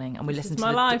 a.m, and we listened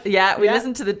to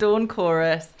listened to the dawn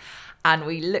chorus. And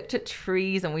we looked at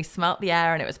trees and we smelt the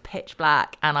air and it was pitch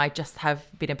black. And I just have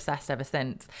been obsessed ever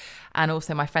since. And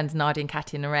also my friends Nadia and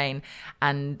Katia Narain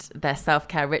and their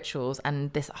self-care rituals,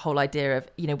 and this whole idea of,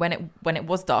 you know, when it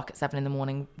was dark at 7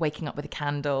 a.m, waking up with a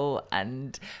candle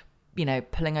and, you know,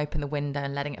 pulling open the window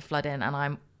and letting it flood in. And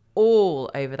I'm all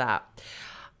over that.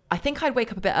 I think I'd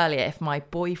wake up a bit earlier if my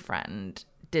boyfriend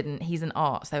didn't. He's an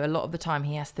art, so a lot of the time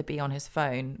he has to be on his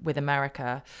phone with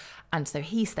America, and so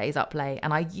he stays up late.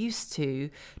 And I used to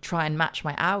try and match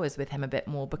my hours with him a bit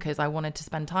more because I wanted to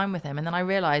spend time with him, and then I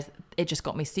realized it just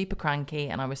got me super cranky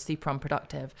and I was super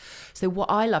unproductive. So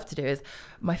what I love to do is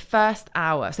my first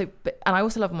hour, and I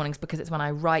also love mornings because it's when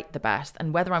I write the best,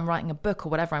 and whether I'm writing a book or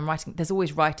whatever I'm writing, there's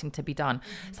always writing to be done.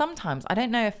 Mm-hmm. Sometimes I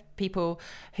don't know if people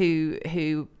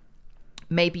who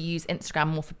maybe use Instagram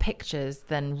more for pictures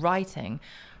than writing.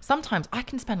 Sometimes I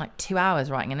can spend like 2 hours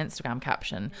writing an Instagram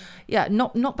caption. Yeah,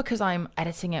 not because I'm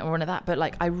editing it or any of that, but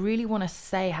like I really want to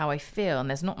say how I feel, and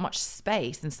there's not much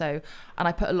space, and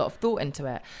I put a lot of thought into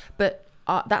it. But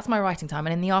that's my writing time.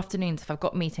 And in the afternoons, if I've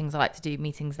got meetings, I like to do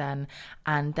meetings then,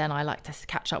 and then I like to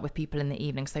catch up with people in the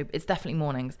evening. So it's definitely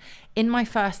mornings. In my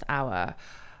first hour,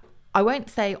 I won't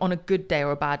say on a good day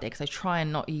or a bad day, because I try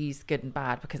and not use good and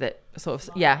bad, because it sort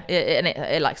of,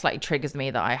 it like slightly triggers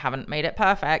me that I haven't made it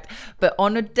perfect. But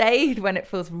on a day when it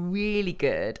feels really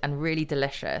good and really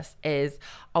delicious is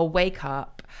I'll wake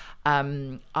up,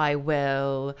 I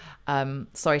will,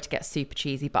 sorry to get super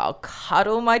cheesy, but I'll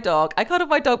cuddle my dog. I cuddle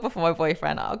my dog before my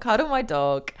boyfriend. I'll cuddle my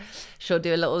dog. She'll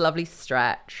do a little lovely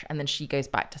stretch, and then she goes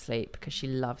back to sleep because she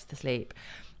loves to sleep.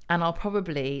 And I'll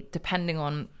probably, depending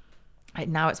on,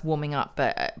 now it's warming up,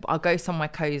 but I'll go somewhere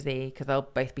cozy because they'll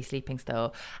both be sleeping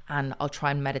still, and I'll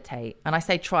try and meditate. And I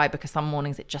say try because some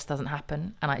mornings it just doesn't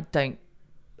happen, and I don't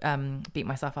beat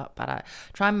myself up about it.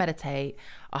 Try and meditate.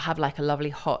 I'll have like a lovely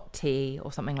hot tea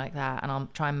or something like that, and I'll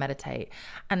try and meditate.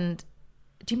 And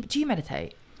do you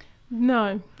meditate?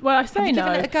 No. Well, I say no.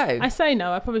 Have you given it a go? I say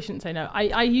no. I probably shouldn't say no.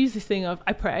 I use this thing of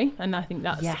I pray, and I think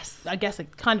that's, yes, I guess, a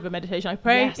kind of a meditation. I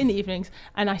pray in the evenings,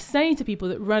 and I say to people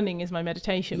that running is my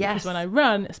meditation, because when I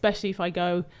run, especially if I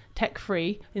go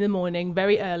tech-free in the morning,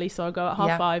 very early, so I go at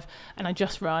 5:30, and I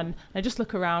just run, I just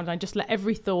look around, I just let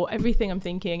every thought, everything I'm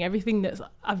thinking, everything that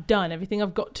I've done, everything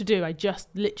I've got to do, I just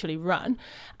literally run.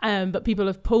 But people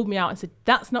have pulled me out and said,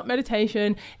 that's not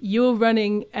meditation, you're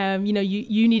running,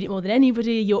 you need it more than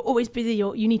anybody, you're always busy,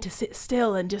 you need to sit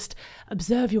still and just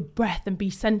observe your breath and be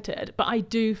centered. But I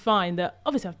do find that,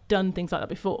 obviously I've done things like that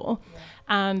before,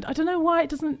 and I don't know why it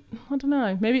doesn't, I don't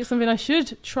know, maybe it's something I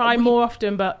should try more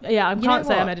often, but yeah, I can't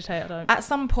say I meditate, I don't. At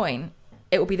some point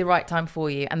it will be the right time for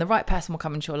you, and the right person will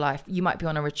come into your life. You might be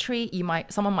on a retreat,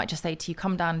 someone might just say to you,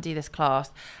 come down and do this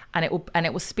class, and it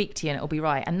will speak to you, and it will be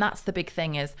right. And that's the big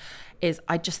thing is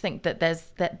I just think that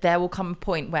there will come a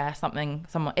point where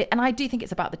someone, and I do think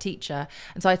it's about the teacher.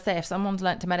 And so I'd say if someone's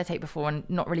learnt to meditate before and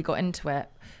not really got into it,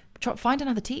 find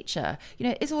another teacher. You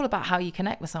know, it's all about how you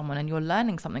connect with someone, and you're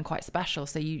learning something quite special.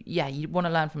 So you want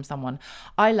to learn from someone.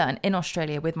 I learned in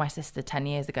Australia with my sister 10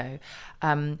 years ago,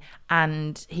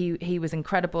 and he was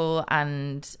incredible.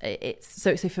 And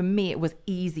so for me, it was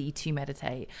easy to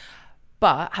meditate.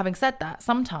 But having said that,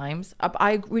 sometimes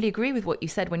I really agree with what you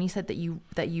said when you said that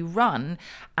you run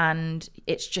and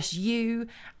it's just you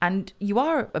and you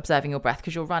are observing your breath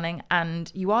because you're running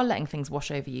and you are letting things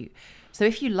wash over you. So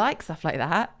if you like stuff like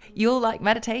that, you'll like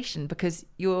meditation because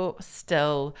you're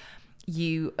still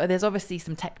you. There's obviously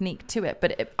some technique to it,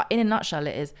 but in a nutshell,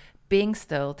 it is being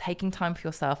still, taking time for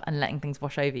yourself and letting things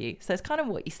wash over you. So it's kind of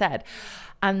what you said.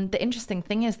 And the interesting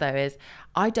thing is though, is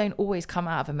I don't always come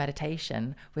out of a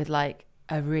meditation with like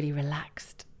a really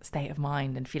relaxed state of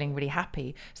mind and feeling really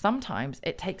happy. Sometimes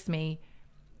it takes me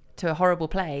to a horrible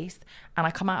place and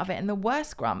I come out of it in the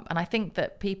worst grump. And I think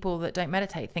that people that don't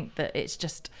meditate think that it's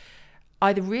just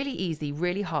either really easy,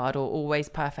 really hard, or always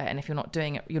perfect. And if you're not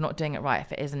doing it right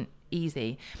if it isn't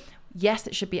easy. Yes,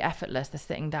 it should be effortless, the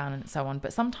sitting down and so on,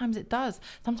 but sometimes it does.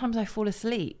 Sometimes I fall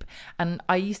asleep, and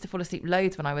I used to fall asleep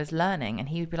loads when I was learning, and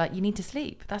he would be like, you need to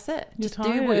sleep, that's it, just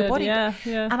do what your body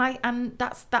and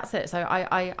that's it. So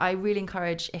I really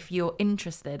encourage, if you're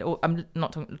interested, or I'm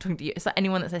not talking to you, it's like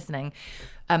anyone that's listening,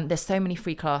 there's so many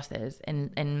free classes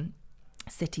in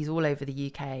cities all over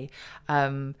the UK,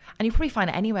 and you probably find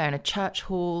it anywhere, in a church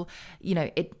hall. You know,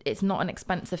 it's not an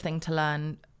expensive thing to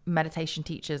learn. Meditation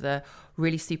teachers are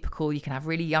really super cool. You can have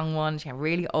really young ones, you can have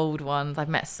really old ones. I've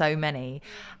met so many,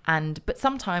 but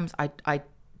sometimes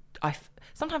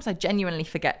I genuinely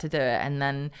forget to do it, and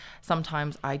then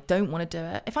sometimes I don't want to do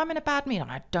it. If I'm in a bad mood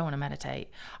and I don't want to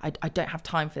meditate, I don't have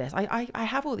time for this. I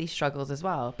have all these struggles as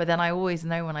well, but then I always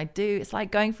know when I do, it's like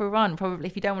going for a run. Probably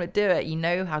if you don't want to do it, you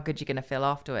know how good you're going to feel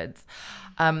afterwards.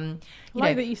 That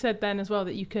you said then as well,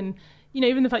 that you can,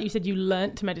 even the fact you said you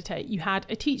learnt to meditate, you had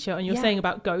a teacher, and you're saying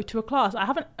about go to a class.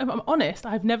 I'm honest,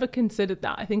 I've never considered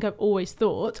that. I think I've always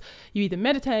thought you either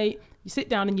meditate, you sit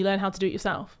down and you learn how to do it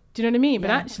yourself. Do you know what I mean? But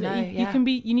actually,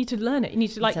 you need to learn it. You need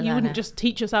to, you wouldn't just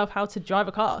teach yourself how to drive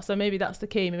a car. So maybe that's the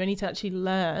key. Maybe I need to actually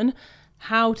learn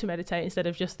how to meditate instead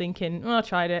of just thinking, I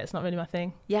tried it, it's not really my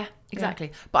thing. Yeah,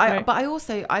 exactly. Yeah. But I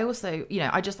also, I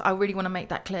really want to make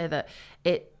that clear that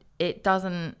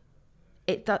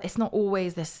it's not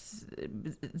always this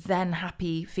zen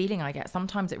happy feeling I get.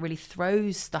 Sometimes it really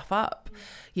throws stuff up.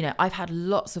 I've had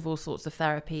lots of all sorts of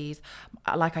therapies.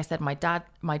 Like I said, my dad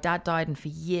died, and for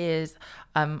years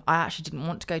I actually didn't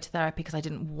want to go to therapy because I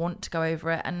didn't want to go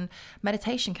over it. And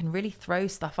meditation can really throw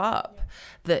stuff up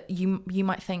that you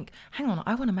might think, hang on,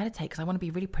 I want to meditate because I want to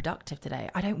be really productive today.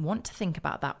 I don't want to think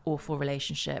about that awful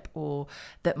relationship or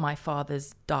that my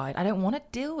father's died. I don't want to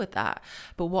deal with that.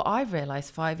 But what I've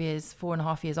realized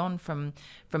 4.5 years on from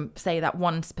say that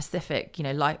one specific,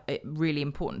 really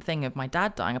important thing of my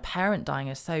dad dying, a parent dying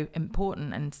is so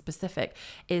important and specific,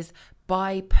 is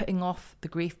by putting off the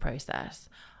grief process,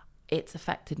 it's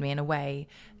affected me in a way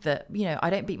that, I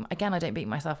don't beat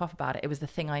myself up about it. It was the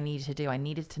thing I needed to do. I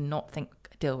needed to not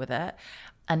deal with it.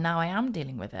 And now I am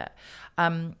dealing with it.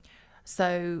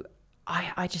 So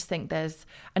I just think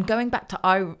and going back to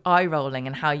eye rolling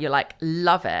and how you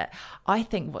love it, I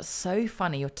think what's so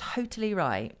funny, you're totally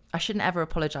right. I shouldn't ever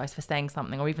apologize for saying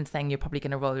something or even saying you're probably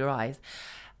going to roll your eyes.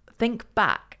 Think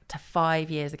back to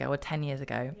 5 years ago or 10 years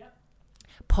ago. Yep.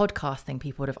 Podcasting,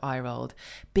 people would have eye rolled.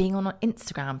 Being on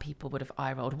Instagram, people would have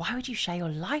eye rolled. Why would you share your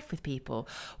life with people?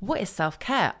 What is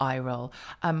self-care? Eye roll.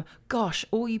 Gosh,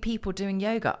 all you people doing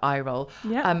yoga, eye roll.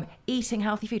 Yep. Eating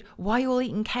healthy food. Why are you all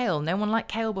eating kale? No one liked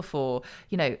kale before.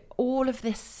 All of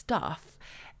this stuff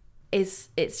it's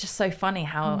just so funny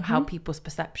how people's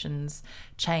perceptions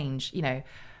change.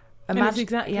 And it's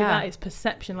exactly that, it's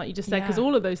perception, like you just said, because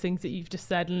all of those things that you've just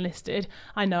said and listed,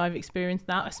 I know I've experienced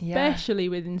that, especially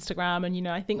with Instagram. And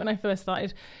I think when I first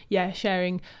started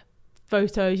sharing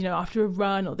photos, after a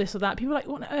run or this or that, people are like,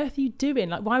 what on earth are you doing?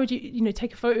 Like, why would you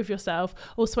take a photo of yourself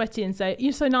all sweaty and say,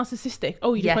 you're so narcissistic?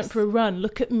 Oh, you just went for a run,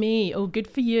 look at me, oh, good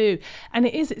for you. And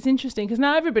it's interesting because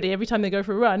now every time they go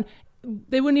for a run,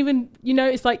 they wouldn't even,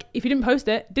 it's like, if you didn't post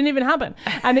it didn't even happen.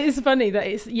 And it is funny that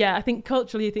I think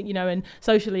culturally, and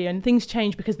socially, and things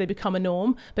change because they become a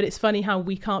norm. But it's funny how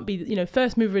we can't be,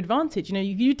 first mover advantage.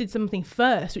 You did something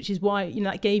first, which is why,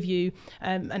 that gave you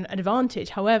an advantage.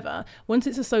 However, once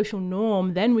it's a social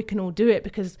norm, then we can all do it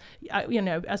because,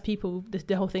 as people,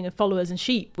 the whole thing of followers and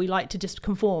sheep, we like to just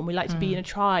conform. We like to be in a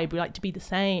tribe. We like to be the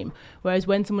same. Whereas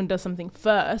when someone does something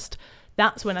first,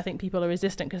 that's when I think people are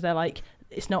resistant because they're like,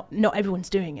 it's not everyone's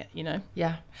doing it,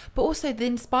 Yeah. But also the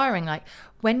inspiring, like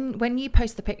when you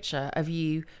post the picture of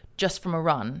you just from a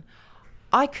run,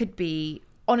 I could be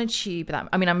on a tube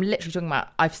I'm literally talking about,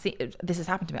 I've seen this has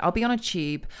happened to me. I'll be on a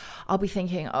tube, I'll be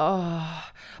thinking, oh,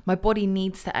 my body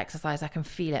needs to exercise, I can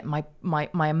feel it,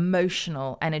 my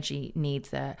emotional energy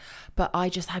needs it, but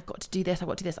I've got to do this,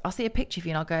 I'll see a picture of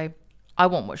you and I'll go, I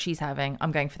want what she's having.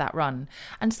 I'm going for that run.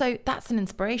 And so that's an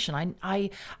inspiration. I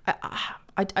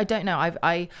don't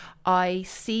know. I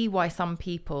see why some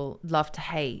people love to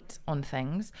hate on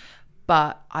things,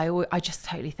 but I just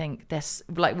totally think this,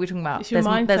 like we're talking about, it's your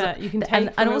mindset. You can take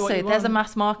and also there's a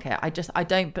mass market. I just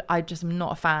am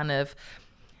not a fan of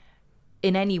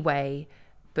in any way.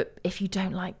 But if you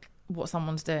don't like what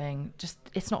someone's doing, just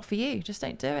it's not for you. Just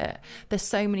don't do it. There's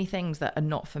so many things that are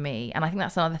not for me, and I think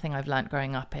that's another thing I've learned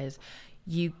growing up is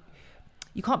you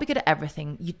can't be good at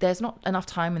everything. There's not enough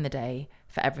time in the day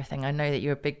for everything. I know that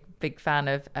you're a big fan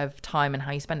of time and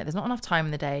how you spend it. There's not enough time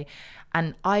in the day,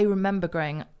 and I remember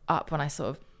growing up when I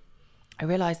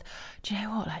realized, do you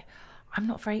know what? Like, I'm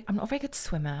not a very good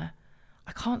swimmer.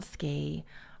 I can't ski.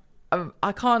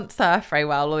 I can't surf very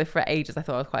well, although for ages I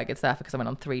thought I was quite a good surfer because I went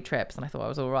on 3 trips and I thought I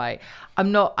was all right.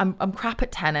 I'm crap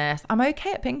at tennis. I'm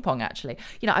okay at ping pong, actually.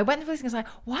 You know, I went through these things like,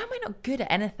 why am I not good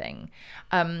at anything?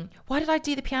 Why did I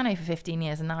do the piano for 15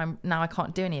 years and now I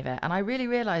can't do any of it? And I really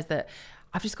realized that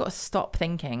I've just got to stop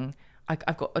thinking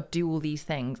I've got to do all these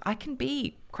things. I can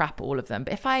be crap at all of them,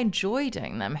 but if I enjoy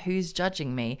doing them, who's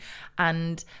judging me?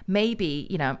 And maybe,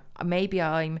 you know, maybe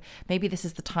this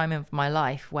is the time of my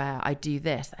life where I do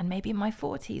this, and maybe in my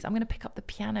 40s I'm going to pick up the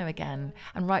piano again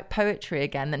and write poetry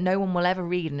again that no one will ever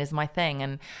read and is my thing.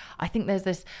 And I think there's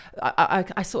this,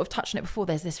 I sort of touched on it before,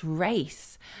 there's this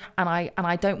race, and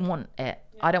I don't want it.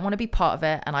 I don't want to be part of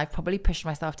it, and I've probably pushed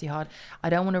myself too hard. I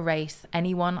don't want to race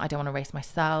anyone. I don't want to race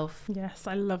myself. Yes,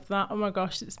 I love that. Oh my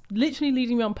gosh, it's literally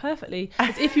leading me on perfectly,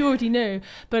 as if you already knew.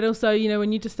 But also, you know,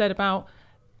 when you just said about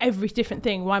every different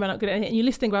thing, why am I not good at anything? And you're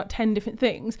listing about 10 different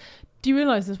things. Do you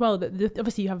realise as well that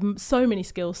obviously you have so many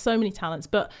skills, so many talents,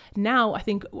 but now I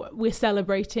think we're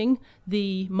celebrating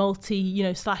the multi, you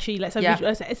know, slashy,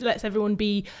 let's everyone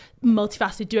be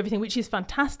multifaceted, do everything, which is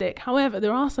fantastic. However,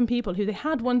 there are some people who they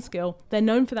had one skill, they're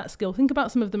known for that skill. Think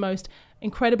about some of the most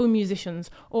incredible musicians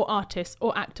or artists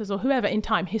or actors or whoever in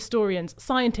time, historians,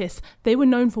 scientists, they were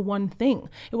known for one thing.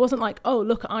 It wasn't like, oh,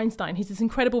 look at Einstein, he's this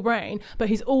incredible brain, but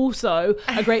he's also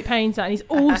a great painter and he's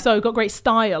also got great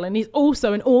style and he's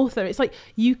also an author. It's like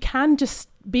you can just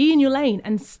be in your lane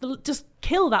and just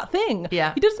kill that thing.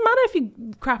 Yeah. It doesn't matter if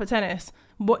you crap at tennis.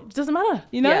 It doesn't matter,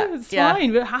 you know? Yeah. It's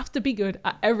fine. We have to be good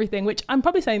at everything, which I'm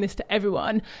probably saying this to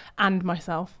everyone and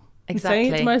myself. Exactly. I'm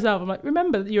saying it to myself. I'm like,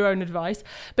 remember your own advice.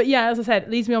 But yeah, as I said, it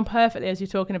leads me on perfectly as you're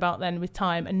talking about then with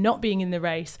time and not being in the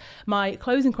race. My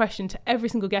closing question to every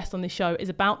single guest on this show is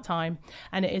about time.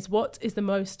 And it is, what is the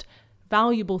most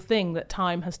valuable thing that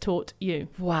time has taught you?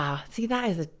 Wow. See, that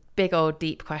is a big old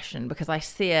deep question, because I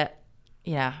see it,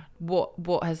 yeah,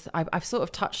 I've sort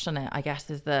of touched on it, I guess,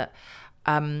 is that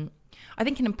I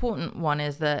think an important one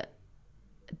is that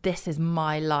this is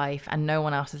my life and no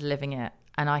one else is living it,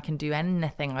 and I can do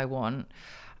anything I want,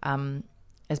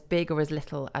 as big or as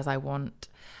little as I want.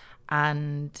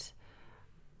 And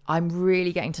I'm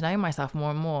really getting to know myself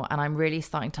more and more, and I'm really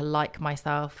starting to like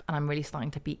myself, and I'm really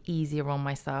starting to be easier on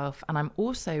myself. And I'm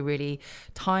also really,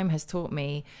 time has taught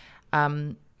me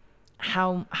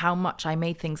how much I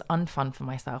made things unfun for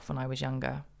myself when I was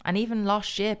younger, and even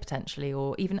last year potentially,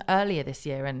 or even earlier this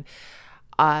year. And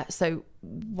so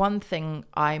one thing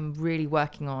I'm really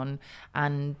working on,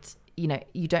 and you know,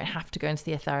 you don't have to go and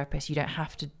see a therapist, you don't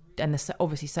have to, and there's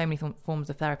obviously so many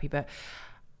forms of therapy, but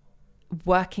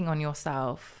working on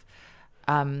yourself,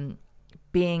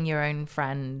 being your own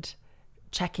friend,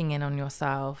 checking in on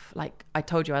yourself. Like I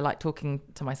told you, I like talking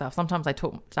to myself. Sometimes I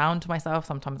talk down to myself,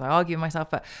 sometimes I argue with myself,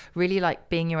 but really, like,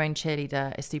 being your own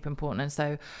cheerleader is super important. And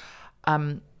so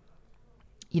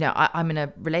you know, I'm in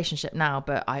a relationship now,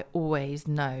 but I always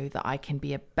know that I can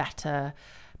be a better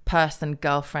person,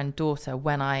 girlfriend, daughter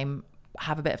when I'm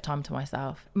have a bit of time to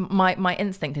myself. My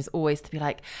instinct is always to be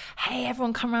like, hey,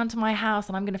 everyone come around to my house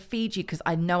and I'm going to feed you, because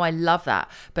I know I love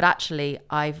that. But actually,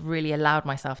 I've really allowed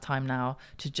myself time now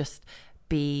to just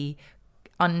be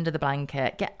under the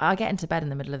blanket. I get into bed in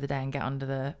the middle of the day and get under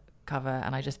the cover,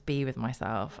 and I just be with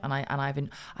myself. And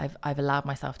I've allowed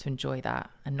myself to enjoy that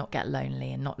and not get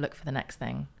lonely and not look for the next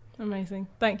thing. Amazing.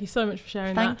 Thank you so much for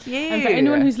sharing that. Thank you. And for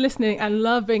anyone who's listening and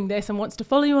loving this and wants to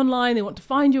follow you online, they want to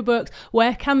find your books,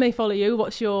 where can they follow you?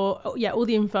 What's your, all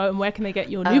the info, and where can they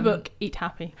get your new book, Eat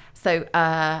Happy? So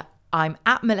I'm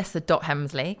at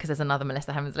melissa.hemsley, because there's another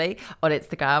Melissa Hemsley on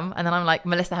Instagram. And then I'm like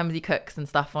Melissa Hemsley Cooks and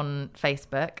stuff on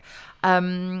Facebook.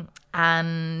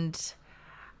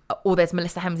 Or there's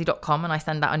melissahemsley.com, and I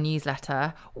send out a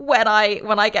newsletter when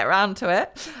I get around to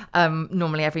it,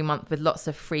 normally every month, with lots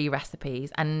of free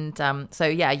recipes. And so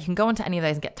yeah, you can go onto any of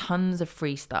those and get tons of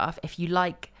free stuff. If you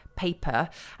like paper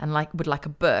and with a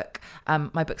book.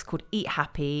 My book's called Eat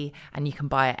Happy, and you can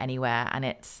buy it anywhere. And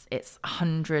it's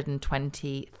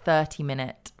 120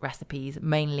 30-minute recipes,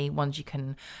 mainly ones you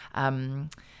can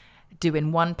do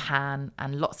in one pan,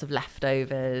 and lots of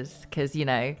leftovers, because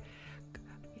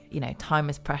time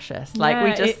is precious. Like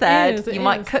we just said, you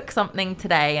might cook something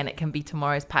today and it can be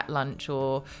tomorrow's packed lunch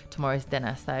or tomorrow's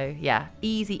dinner. So yeah,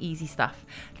 easy stuff.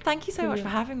 Thank you so much for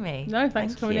having me. No,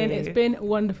 thanks for coming in. It's been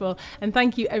wonderful. And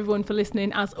thank you everyone for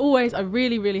listening. As always, I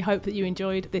really, really hope that you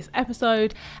enjoyed this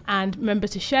episode. And remember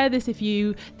to share this if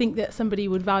you think that somebody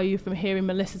would value from hearing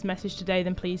Melissa's message today,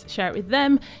 then please share it with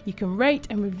them. You can rate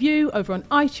and review over on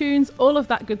iTunes, all of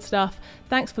that good stuff.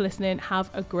 Thanks for listening.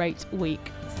 Have a great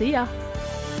week. See ya.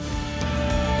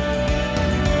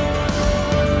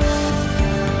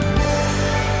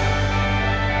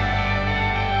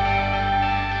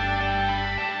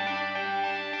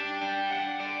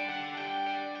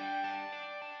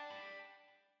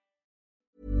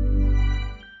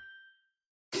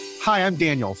 Hi, I'm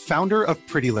Daniel, founder of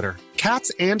Pretty Litter.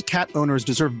 Cats and cat owners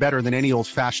deserve better than any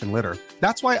old-fashioned litter.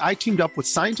 That's why I teamed up with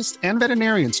scientists and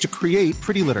veterinarians to create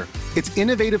Pretty Litter. Its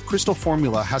innovative crystal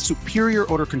formula has superior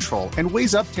odor control and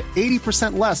weighs up to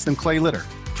 80% less than clay litter.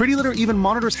 Pretty Litter even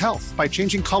monitors health by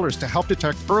changing colors to help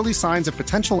detect early signs of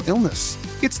potential illness.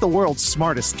 It's the world's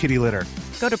smartest kitty litter.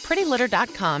 Go to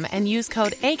prettylitter.com and use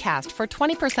code ACAST for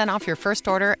 20% off your first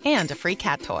order and a free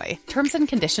cat toy. Terms and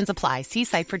conditions apply. See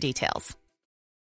site for details.